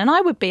moment, and I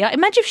would be.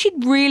 Imagine if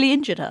she'd really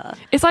injured her.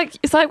 It's like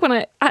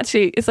when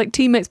it's like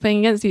teammates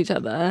playing against each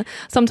other.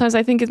 Sometimes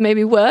I think it's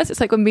maybe worse.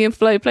 It's like when me and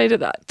Flo played at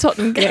that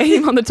Tottenham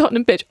game on the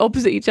Tottenham pitch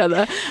opposite each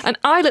other, and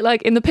I look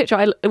like in the picture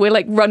we're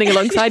like running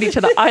alongside each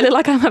other. I look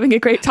like I'm having a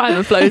great time,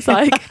 and Flo's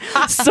like,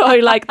 so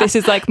like this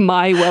is like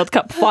my World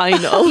Cup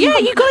final. Yeah,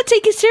 you got to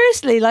take it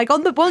seriously. Like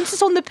once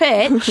it's on the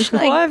pitch.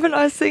 Like, why haven't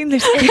I seen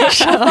this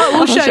picture?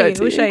 We'll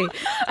show you.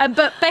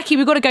 But Becky,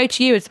 we've got to go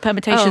to you as the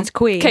permutations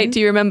queen. Kate, do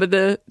you remember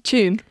the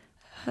tune?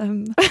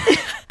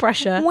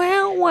 Pressure.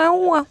 Wow, wow,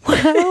 wow,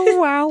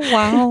 wow,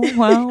 wow,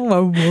 wow,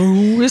 wow,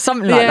 wow.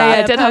 Something like that.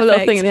 Yeah, it did have a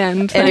little thing at the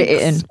end. Edit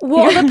it in.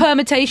 What are the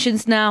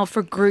permutations now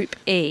for Group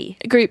E?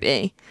 Group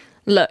E.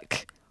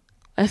 Look,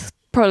 it's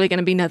probably going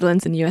to be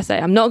Netherlands and USA.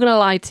 I'm not going to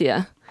lie to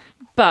you.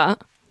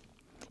 But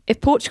if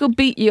Portugal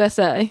beat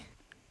USA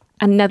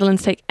and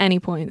Netherlands take any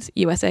points,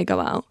 USA go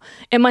out.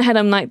 In my head,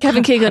 I'm like,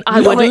 Kevin Keegan,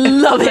 I would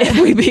love it if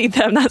we beat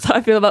them. That's how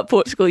I feel about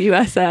Portugal,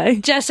 USA.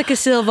 Jessica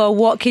Silva,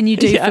 what can you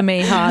do for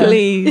me, hon?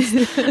 Please.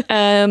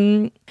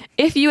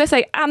 If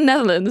USA and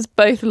Netherlands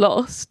both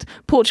lost,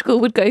 Portugal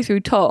would go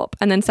through top,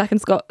 and then second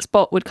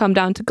spot would come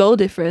down to goal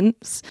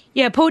difference.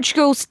 Yeah,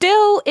 Portugal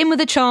still in with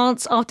a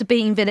chance after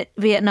beating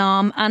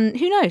Vietnam, and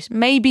who knows,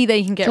 maybe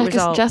they can get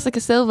results. Jessica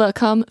Silva,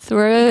 come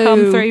through.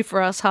 Come through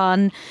for us,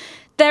 hun.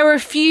 There are a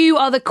few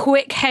other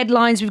quick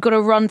headlines we've got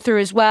to run through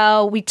as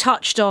well. We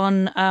touched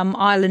on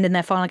Ireland in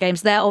their final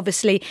games. They're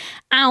obviously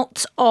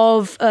out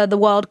of the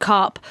World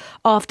Cup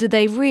after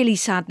they really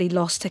sadly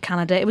lost to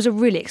Canada. It was a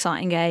really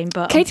exciting game.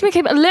 But Katie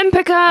McCabe,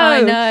 Olympico!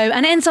 I know.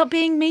 And it ends up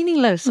being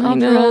meaningless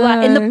after all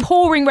that. In the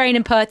pouring rain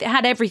in Perth, it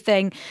had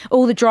everything,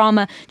 all the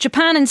drama.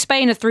 Japan and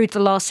Spain are through to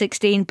the last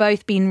 16,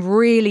 both been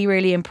really,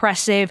 really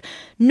impressive.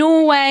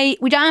 Norway,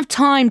 we don't have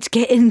time to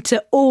get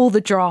into all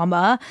the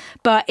drama,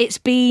 but it's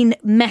been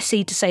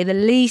messy to say the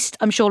least.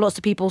 I'm sure lots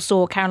of people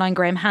saw Caroline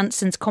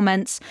Graham-Hansen's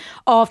comments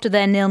after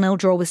their 0-0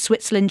 draw with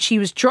Switzerland. She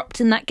was dropped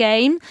in that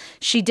game.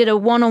 She did a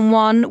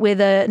one-on-one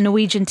with a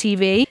Norwegian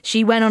TV.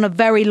 She went on a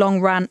very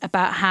long rant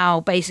about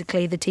how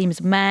basically the team's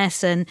a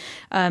mess and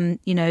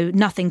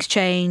nothing's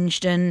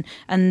changed and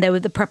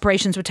the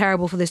preparations were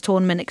terrible for this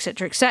tournament,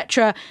 etc.,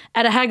 etc.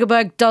 Edda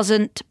Hagerberg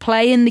doesn't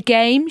play in the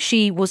game.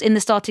 She was in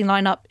the starting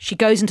lineup. She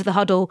goes into the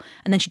huddle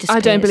and then she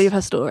disappears. I don't believe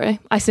her story.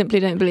 I simply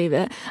don't believe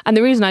it. And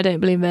the reason I don't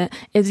believe it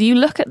is you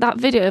look at that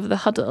video of the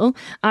huddle.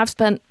 I've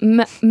spent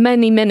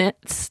many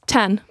minutes,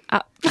 10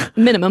 at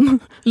minimum,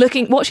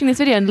 watching this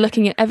video and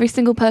looking at every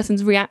single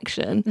person's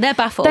reaction. They're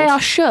baffled. They are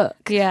shook.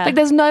 Yeah. Like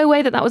there's no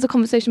way that was a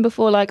conversation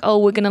before, like, oh,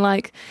 we're going to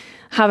like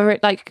have a,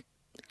 like,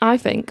 I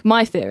think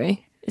my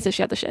theory is that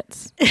she had the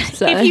shits.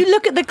 So. If you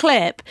look at the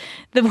clip,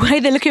 the way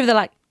they look over, they're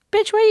like,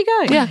 bitch, where are you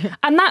going? Yeah.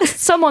 And that's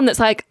someone that's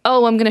like,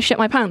 oh, I'm going to shit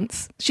my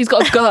pants. She's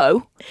got to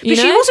go. But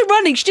she wasn't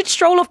running. She did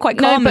stroll off quite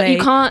calmly. No, but you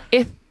can't,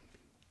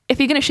 if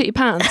you're going to shit your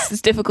pants,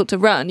 it's difficult to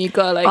run. You've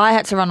got to like. I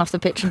had to run off the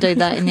pitch and do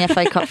that in the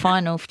FA Cup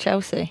final for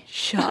Chelsea.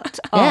 Shut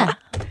Yeah.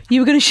 up.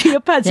 You were going to shoot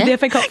your pants in the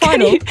FA Cup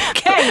final?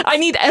 Kate. I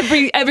need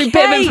every bit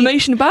of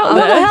information about What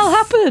this. the hell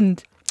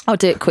happened? I'll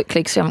do it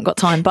quickly because we haven't got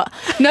time. But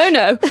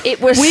No.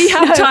 it was. We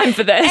have time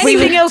for this.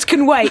 Anything else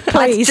can wait, I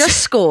please. just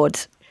scored.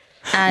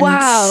 And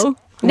Wow.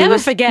 Never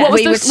forget. What was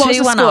we the- were what was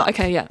the 2-1 score? up.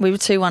 Okay, yeah. We were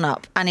 2-1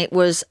 up, and it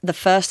was the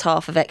first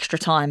half of extra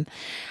time.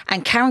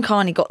 And Karen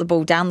Carney got the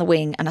ball down the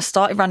wing, and I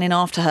started running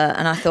after her,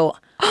 and I thought,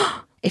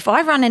 if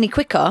I run any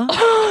quicker,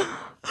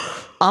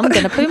 I'm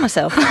going to poo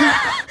myself.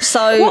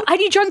 So What?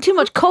 Had you drunk too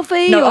much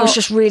coffee? no, I or- was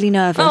just really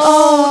nervous.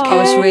 Oh, I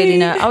was really okay.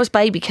 nervous. I was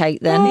baby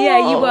Kate then.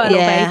 Yeah, you were, little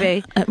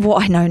baby.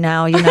 What I know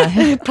now, you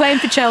know. Playing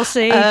for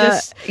Chelsea.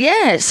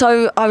 Yeah,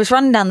 so I was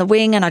running down the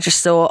wing, and I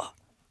just thought,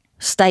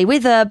 stay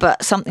with her,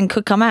 but something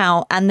could come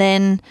out, and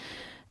then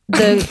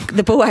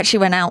the ball actually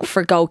went out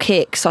for a goal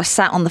kick. So I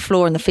sat on the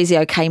floor, and the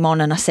physio came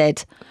on, and I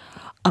said,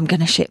 I'm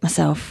going to shit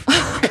myself.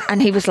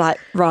 And he was like,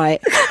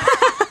 right.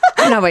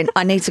 And I went,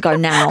 I need to go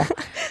now.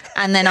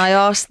 And then I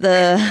asked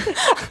the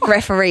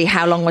referee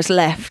how long was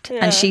left,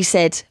 and she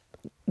said,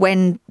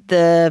 when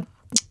the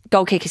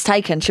goal kick is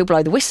taken, she'll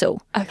blow the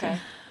whistle. Okay.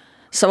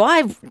 So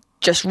I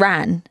just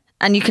ran,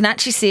 and you can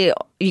actually see it.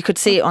 You could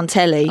see it on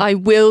telly. I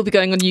will be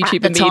going on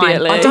YouTube at the time.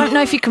 immediately. I don't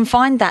know if you can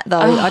find that though.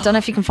 I don't know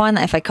if you can find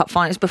that FA Cup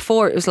final. It was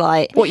before. It was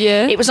like What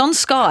year? It was on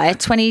Sky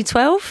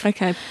 2012.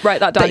 Okay, write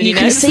that down. But you in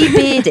can notes. see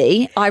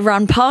Beardy. I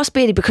ran past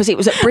Beardy because it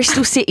was at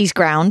Bristol City's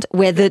ground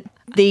where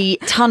the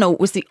tunnel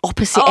was the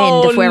opposite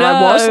end of where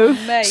I was.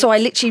 Mate. So I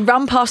literally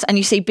run past, and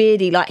you see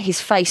Beardy, like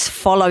his face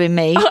following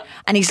me,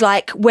 and he's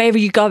like, "Where are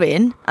you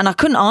going?" And I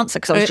couldn't answer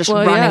because I was just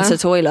Well, running yeah. to the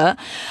toilet.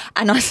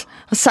 And I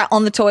sat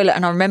on the toilet,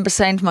 and I remember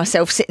saying to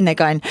myself, sitting there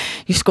going,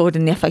 "You scored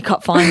in the FA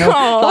Cup final.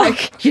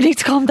 Like, you need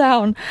to calm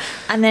down."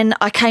 And then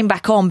I came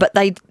back on, but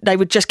they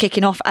were just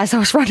kicking off as I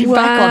was running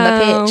back on the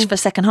Wow. pitch for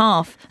second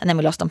half, and then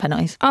we lost on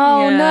penalties.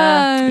 Oh Yeah.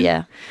 no.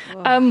 Yeah.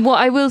 What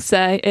I will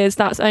say is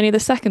that's only the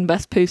second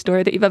best poo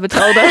story that you've ever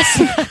told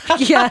us.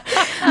 Yeah.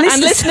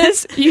 And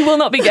listeners, you will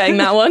not be getting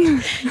that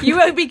one. You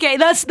won't be getting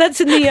that's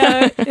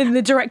in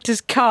the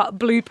director's cut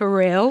blooper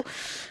reel.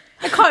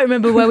 I can't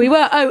remember where we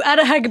were. Oh,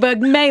 Anna Hegerberg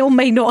may or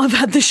may not have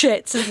had the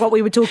shits, is what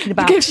we were talking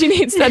about. If she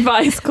needs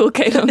advice, call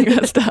Kate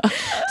Longhurster.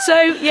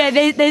 So yeah,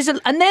 there's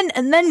and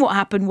then what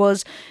happened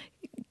was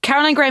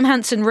Caroline Graham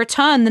Hansen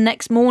returned the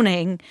next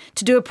morning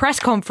to do a press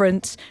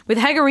conference with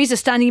Hegerisa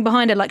standing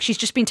behind her like she's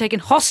just been taken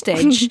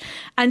hostage,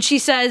 and she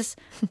says,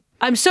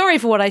 "I'm sorry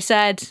for what I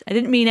said. I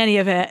didn't mean any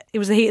of it. It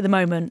was the heat of the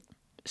moment."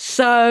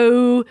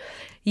 So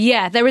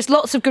yeah, there is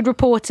lots of good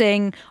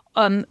reporting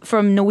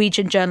from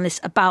Norwegian journalists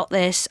about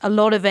this. A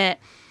lot of it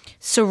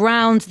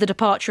surrounds the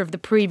departure of the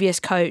previous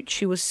coach,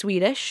 who was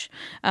Swedish,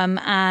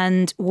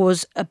 and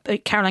was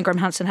Caroline Graham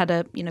Hansen had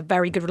a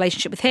very good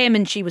relationship with him,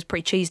 and she was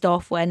pretty cheesed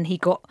off when he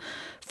got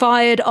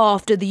fired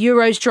after the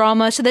Euros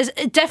drama. So there's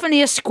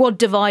definitely a squad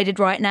divided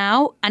right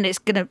now, and it's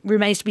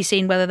remains to be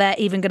seen whether they're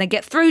even going to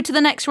get through to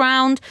the next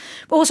round.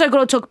 We've also got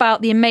to talk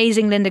about the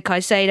amazing Linda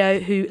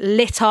Caicedo, who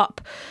lit up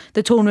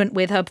the tournament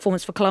with her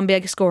performance for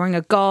Colombia, scoring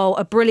a goal,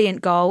 a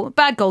brilliant goal,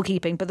 bad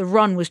goalkeeping, but the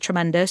run was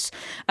tremendous.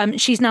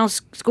 She's now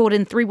scored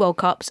in 3 World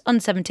Cups, under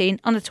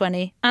 17, under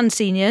 20, and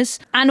seniors.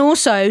 And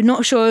also,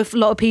 not sure if a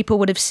lot of people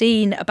would have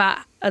seen about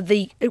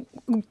the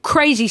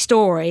crazy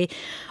story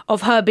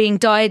of her being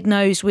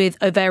diagnosed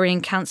with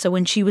ovarian cancer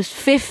when she was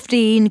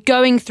 15,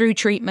 going through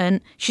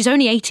treatment. She's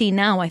only 18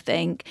 now, I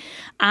think.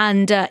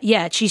 And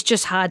she's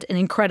just had an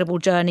incredible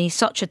journey,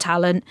 such a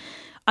talent.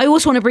 I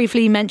also want to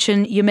briefly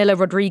mention Yamila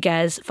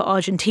Rodriguez for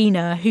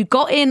Argentina, who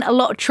got in a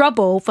lot of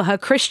trouble for her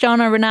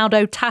Cristiano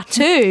Ronaldo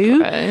tattoo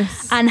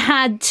Gross. and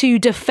had to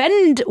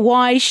defend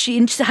why she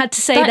had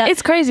to say that.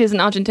 It's crazy as an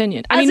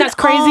Argentinian. I As mean, an that's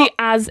crazy art-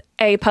 as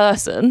a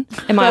person,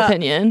 in my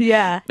opinion.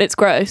 yeah. It's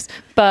gross.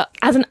 But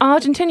as an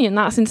Argentinian,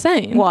 that's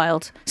insane.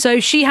 Wild. So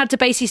she had to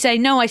basically say,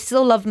 no, I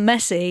still love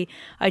Messi.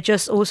 I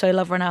just also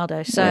love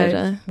Ronaldo. So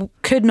Weirdo.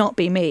 could not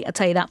be me, I'll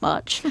tell you that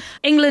much.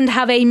 England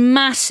have a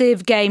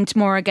massive game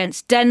tomorrow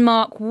against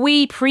Denmark.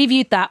 We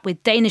previewed that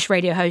with Danish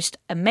radio host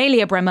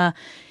Amalie Bremer.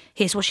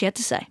 Here's what she had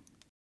to say.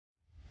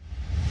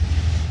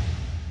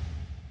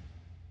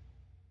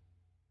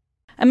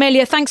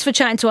 Amelia, thanks for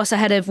chatting to us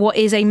ahead of what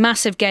is a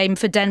massive game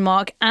for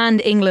Denmark and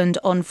England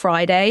on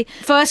Friday.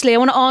 Firstly, I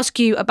want to ask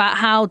you about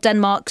how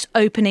Denmark's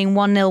opening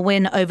 1-0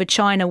 win over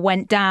China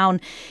went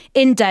down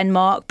in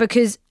Denmark,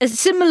 because a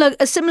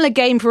similar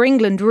game for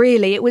England,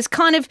 really. It was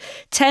kind of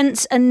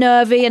tense and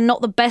nervy and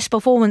not the best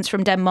performance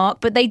from Denmark,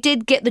 but they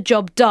did get the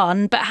job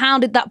done. But how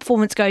did that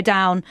performance go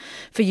down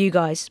for you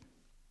guys?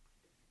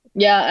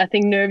 Yeah, I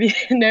think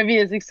nervy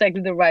is exactly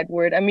the right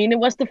word. I mean, it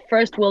was the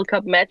first World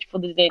Cup match for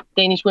the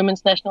Danish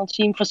women's national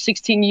team for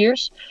 16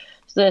 years.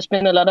 So there's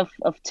been a lot of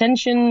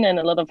tension and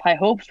a lot of high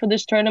hopes for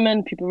this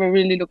tournament. People were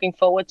really looking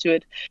forward to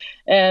it.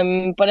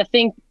 But I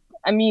think,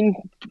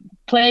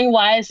 playing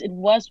wise, it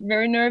was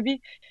very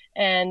nervy.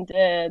 And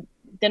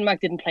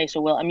Denmark didn't play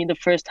so well. I mean, the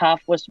first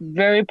half was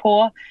very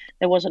poor.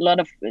 There was a lot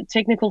of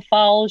technical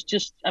fouls,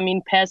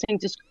 passing,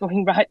 just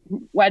going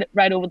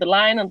right over the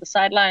line on the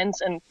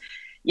sidelines. And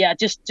yeah,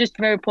 just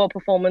very poor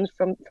performance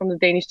from the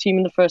Danish team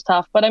in the first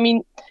half. But I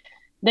mean,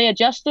 they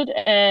adjusted,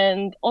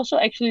 and also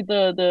actually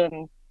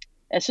the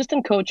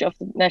assistant coach of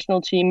the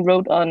national team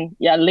wrote on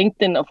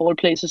LinkedIn of all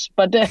places,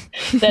 but that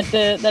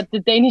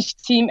the Danish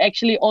team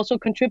actually also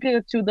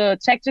contributed to the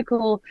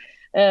tactical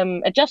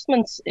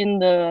adjustments in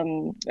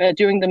the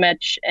during the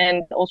match,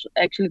 and also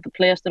actually the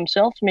players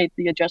themselves made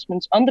the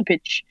adjustments on the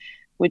pitch,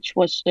 which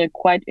was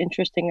quite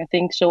interesting, I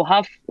think. So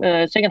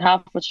second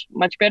half was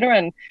much better,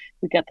 and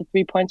we got the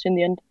 3 points in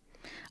the end.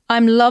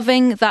 I'm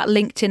loving that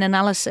LinkedIn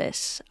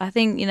analysis. I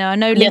think, I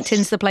know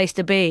LinkedIn's the place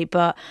to be,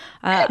 but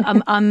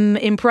I'm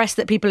impressed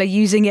that people are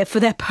using it for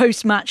their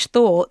post-match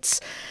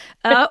thoughts.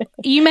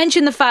 You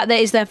mentioned the fact that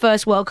it's their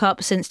first World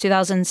Cup since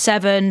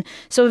 2007.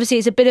 So obviously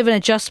it's a bit of an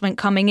adjustment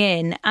coming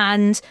in.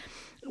 And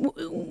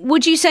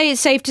would you say it's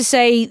safe to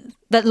say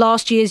that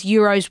last year's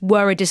Euros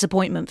were a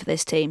disappointment for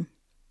this team?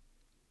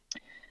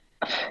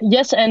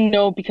 Yes and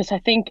no, because I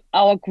think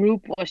our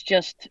group was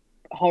just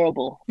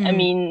horrible. I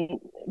mean,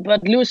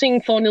 but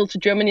losing 4-0 to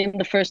Germany in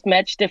the first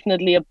match,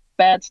 definitely a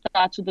bad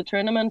start to the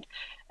tournament.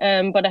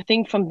 But I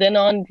think from then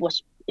on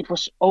it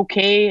was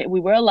okay.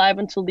 We were alive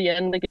until the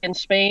end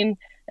against Spain,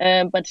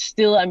 but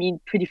still, I mean,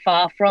 pretty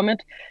far from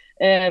it.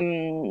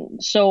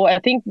 So I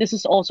think this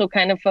is also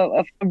kind of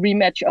a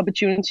rematch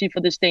opportunity for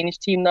this Danish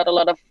team. Not a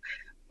lot of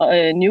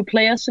new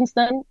players since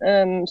then.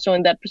 So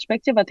in that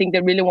perspective, I think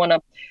they really want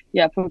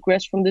to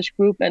progress from this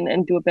group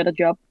and do a better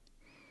job.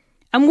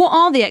 And what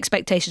are the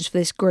expectations for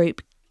this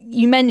group?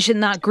 You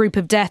mentioned that group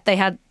of death they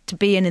had to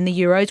be in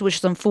the Euros, which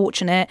is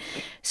unfortunate.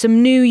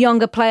 Some new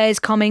younger players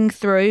coming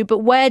through, but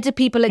where do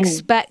people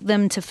expect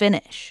them to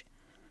finish?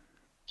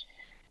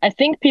 I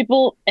think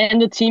people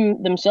and the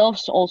team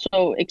themselves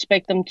also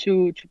expect them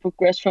to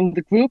progress from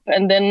the group.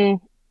 And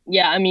then,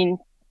 I mean,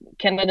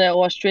 Canada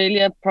or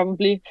Australia,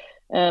 probably,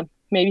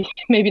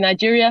 maybe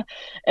Nigeria.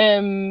 I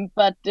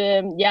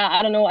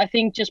don't know. I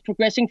think just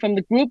progressing from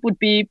the group would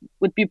be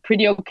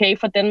pretty okay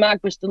for Denmark.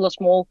 We're still a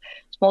small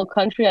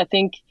country. I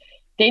think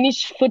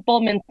Danish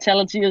football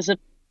mentality is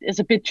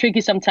a bit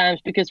tricky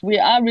sometimes, because we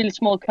are a really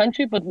small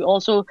country, but we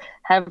also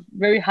have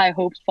very high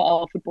hopes for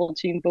our football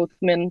team, both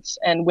men's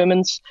and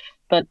women's.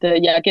 But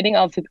getting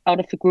out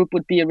of the group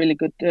would be a really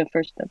good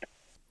first step.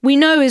 We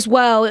know as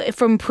well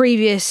from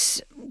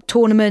previous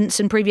tournaments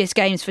and previous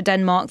games for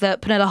Denmark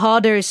that Pernille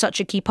Harder is such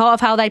a key part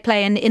of how they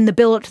play, and in the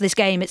build-up to this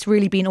game it's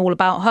really been all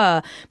about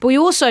her. But we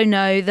also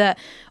know that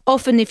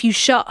often if you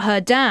shut her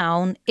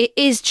down, it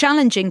is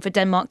challenging for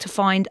Denmark to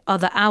find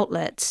other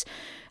outlets.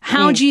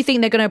 How do you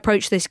think they're going to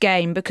approach this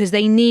game? Because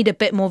they need a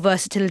bit more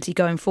versatility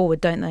going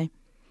forward, don't they?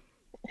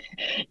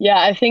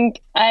 Yeah, I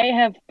think I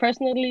have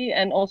personally,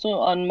 and also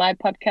on my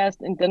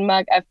podcast in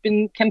Denmark, I've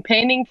been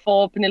campaigning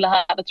for Pernille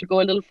Harder to go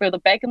a little further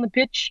back in the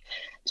pitch,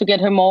 to get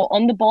her more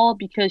on the ball,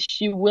 because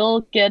she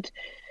will get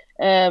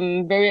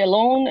very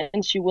alone,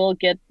 and she will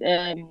get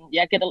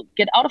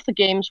out of the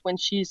games when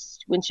she's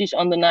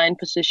on the 9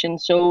 position.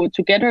 So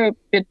to get her a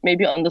bit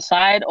maybe on the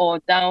side or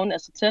down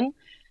as a 10.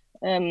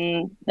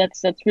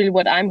 That's really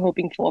what I'm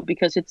hoping for,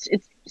 because it's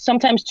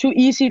sometimes too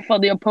easy for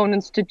the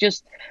opponents to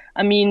just,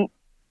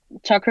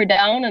 tuck her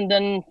down, and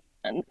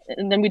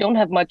then we don't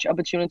have much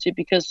opportunity,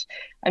 because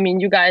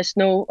you guys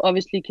know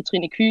obviously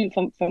Katrine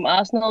Kyl from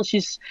Arsenal.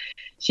 She's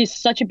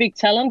such a big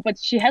talent, but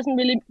she hasn't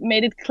really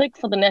made it click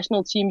for the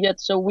national team yet.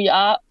 So we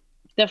are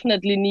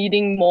definitely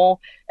needing more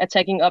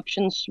attacking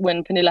options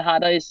when Pernille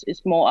Harder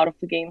is more out of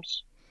the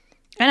games.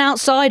 And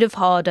outside of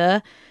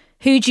Harder,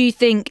 who do you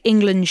think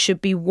England should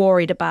be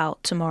worried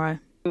about tomorrow?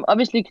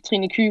 Obviously,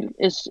 Katrine Kyl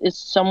is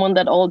someone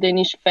that all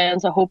Danish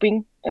fans are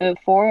hoping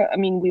for.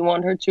 We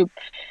want her to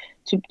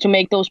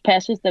make those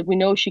passes that we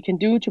know she can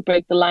do, to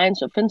break the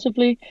lines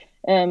offensively.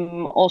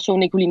 Also,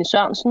 Nicoline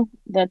Sørensen,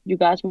 that you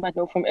guys might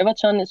know from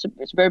Everton, is a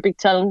very big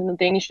talent in the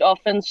Danish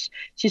offense.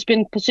 She's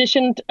been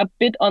positioned a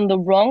bit on the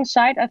wrong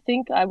side, I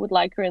think. I would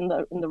like her in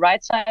the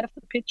right side of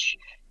the pitch.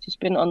 She's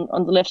been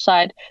on the left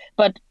side.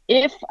 But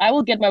if I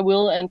will get my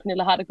will and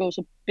Pernille Harder goes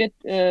a bit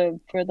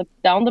further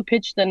down the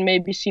pitch, then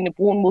maybe Signe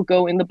Brun will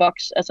go in the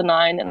box as a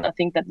 9. And I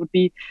think that would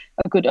be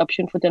a good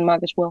option for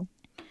Denmark as well.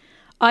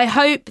 I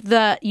hope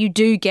that you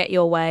do get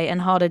your way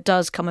and Harder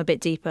does come a bit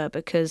deeper,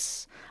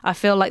 because I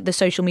feel like the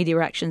social media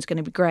reaction is going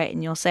to be great,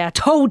 and you'll say, I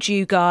told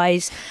you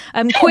guys.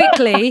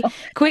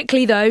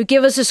 Quickly though,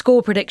 give us a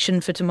score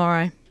prediction for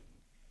tomorrow.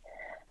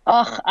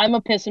 Oh, I'm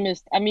a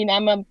pessimist. I'm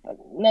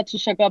not to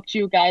suck up to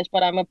you guys,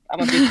 but I'm a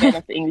big fan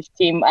of the English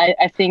team.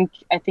 I think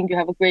you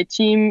have a great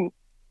team.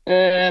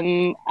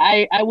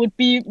 I would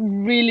be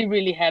really,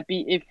 really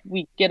happy if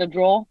we get a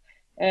draw.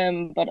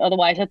 But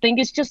otherwise, I think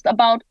it's just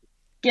about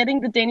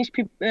getting the Danish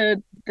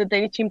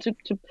team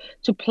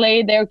to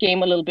play their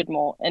game a little bit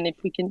more. And if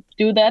we can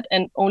do that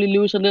and only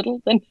lose a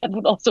little, then that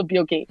would also be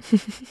okay.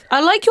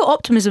 I like your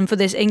optimism for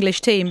this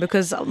English team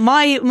because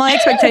my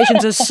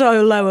expectations are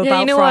so low about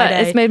you know Friday.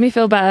 What? It's made me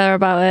feel better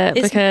about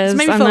it because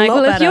I'm like,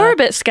 well, if you're a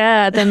bit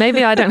scared, then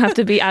maybe I don't have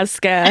to be as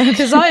scared.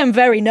 Because I am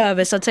very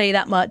nervous, I'll tell you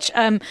that much.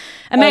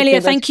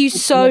 Amelia, thank you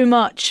so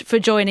much for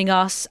joining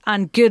us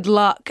and good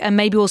luck. And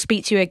maybe we'll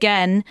speak to you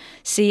again,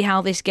 see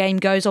how this game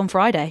goes on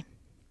Friday.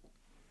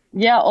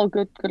 Yeah, all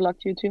good. Good luck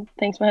to you too.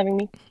 Thanks for having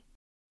me.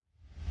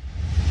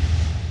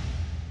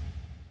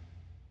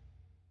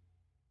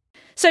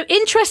 So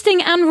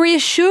interesting and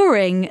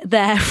reassuring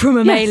there from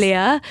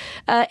Amelia.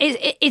 Yes.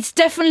 It's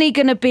definitely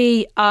going to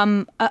be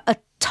a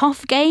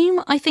tough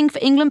game, I think, for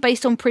England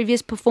based on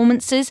previous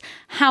performances.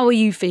 How are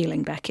you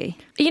feeling, Becky?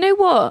 You know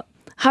what?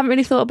 Haven't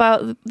really thought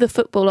about the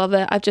football of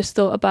it. I've just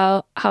thought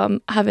about how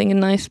I'm having a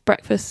nice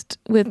breakfast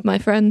with my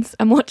friends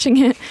and watching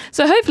it.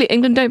 So hopefully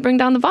England don't bring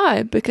down the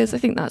vibe, because I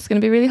think that's going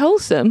to be really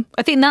wholesome.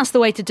 I think that's the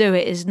way to do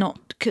it, is not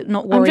worry too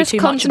much about I'm just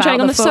concentrating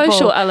on the football.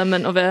 social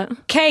element of it.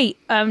 Kate,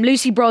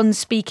 Lucy Bronze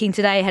speaking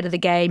today ahead of the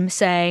game,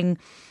 saying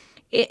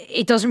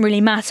it doesn't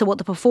really matter what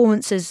the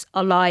performances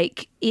are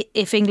like.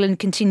 If England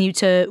continue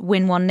to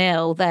win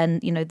 1-0, then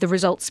the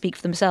results speak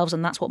for themselves,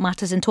 and that's what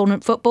matters in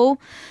tournament football.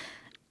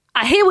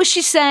 I hear what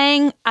she's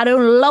saying. I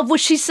don't love what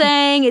she's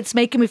saying. It's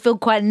making me feel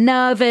quite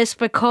nervous,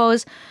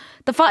 because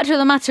the fact of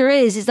the matter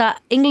is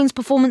that England's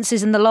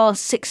performances in the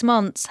last 6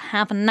 months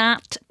have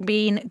not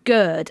been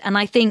good. And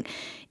I think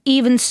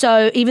even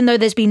though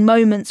there's been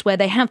moments where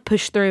they have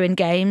pushed through in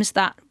games,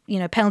 that,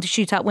 penalty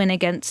shootout win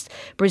against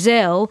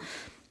Brazil,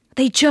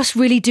 they just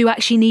really do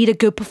actually need a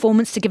good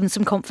performance to give them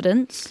some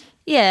confidence.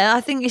 Yeah,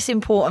 I think it's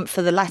important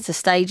for the latter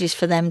stages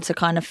for them to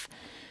kind of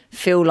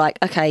feel like,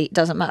 okay, it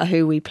doesn't matter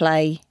who we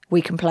play,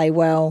 we can play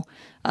well.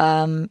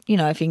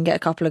 If you can get a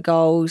couple of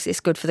goals, it's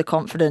good for the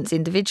confidence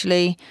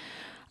individually.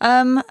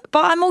 But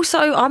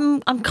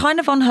I'm kind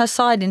of on her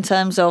side in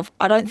terms of,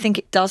 I don't think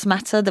it does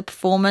matter the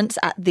performance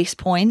at this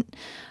point,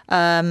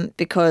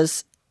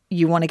 because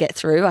you want to get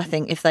through. I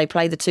think if they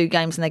play the 2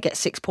 games and they get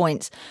 6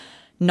 points,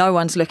 no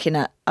one's looking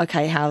at,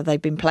 okay, how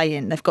they've been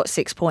playing. They've got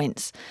 6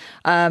 points.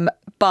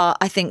 But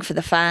I think for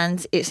the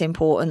fans, it's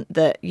important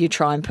that you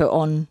try and put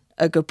on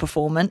a good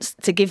performance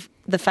to give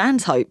the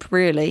fans hope,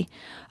 really.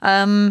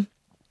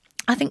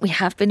 I think we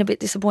have been a bit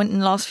disappointed in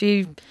the last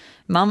few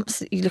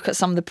months. You look at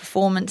some of the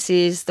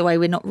performances, the way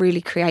we're not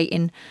really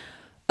creating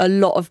a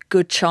lot of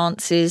good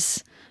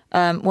chances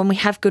when we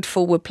have good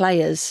forward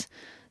players.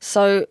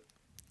 So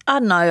I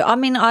don't know. I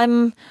mean,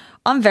 I'm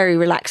very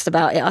relaxed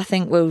about it. I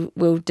think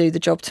we'll do the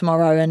job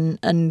tomorrow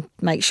and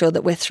make sure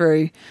that we're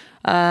through.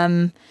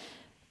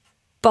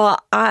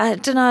 But I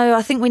don't know.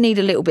 I think we need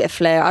a little bit of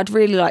flair. I'd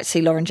really like to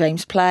see Lauren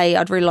James play.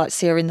 I'd really like to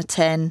see her in the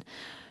 10,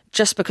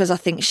 just because I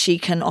think she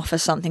can offer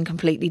something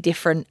completely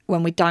different.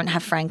 When we don't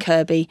have Fran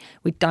Kirby,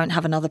 we don't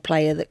have another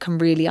player that can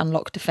really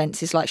unlock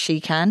defences like she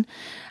can.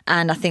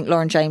 And I think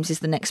Lauren James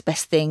is the next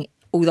best thing,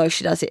 although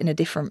she does it in a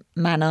different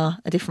manner,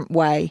 a different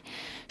way.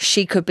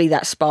 She could be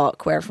that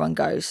spark where everyone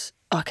goes,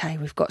 okay,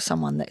 we've got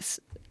someone that's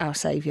our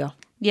saviour.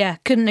 Yeah,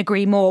 couldn't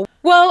agree more.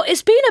 Well,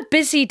 it's been a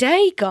busy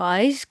day,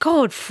 guys.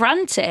 God,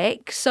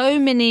 frantic. So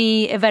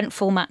many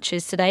eventful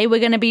matches today. We're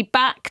going to be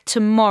back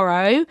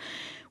tomorrow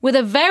with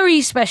a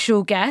very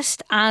special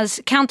guest, as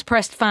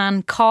counter-pressed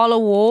fan Carla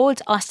Ward,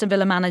 Aston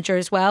Villa manager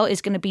as well,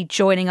 is going to be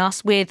joining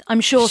us with,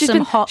 I'm sure,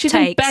 hot takes. She's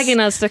been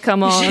begging us to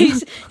come on.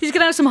 She's going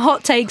to have some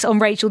hot takes on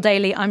Rachel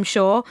Daly, I'm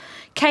sure.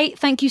 Kate,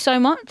 thank you so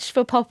much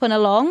for popping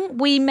along.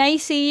 We may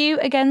see you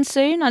again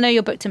soon. I know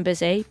you're booked and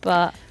busy,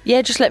 but...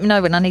 Yeah, just let me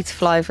know when I need to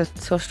fly over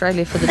to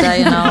Australia for the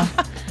day, and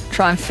I'll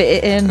try and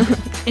fit it in.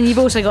 And you've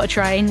also got a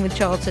train with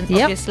Charlton,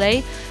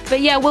 obviously.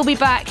 But yeah, we'll be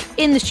back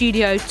in the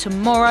studio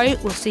tomorrow.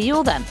 We'll see you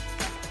all then.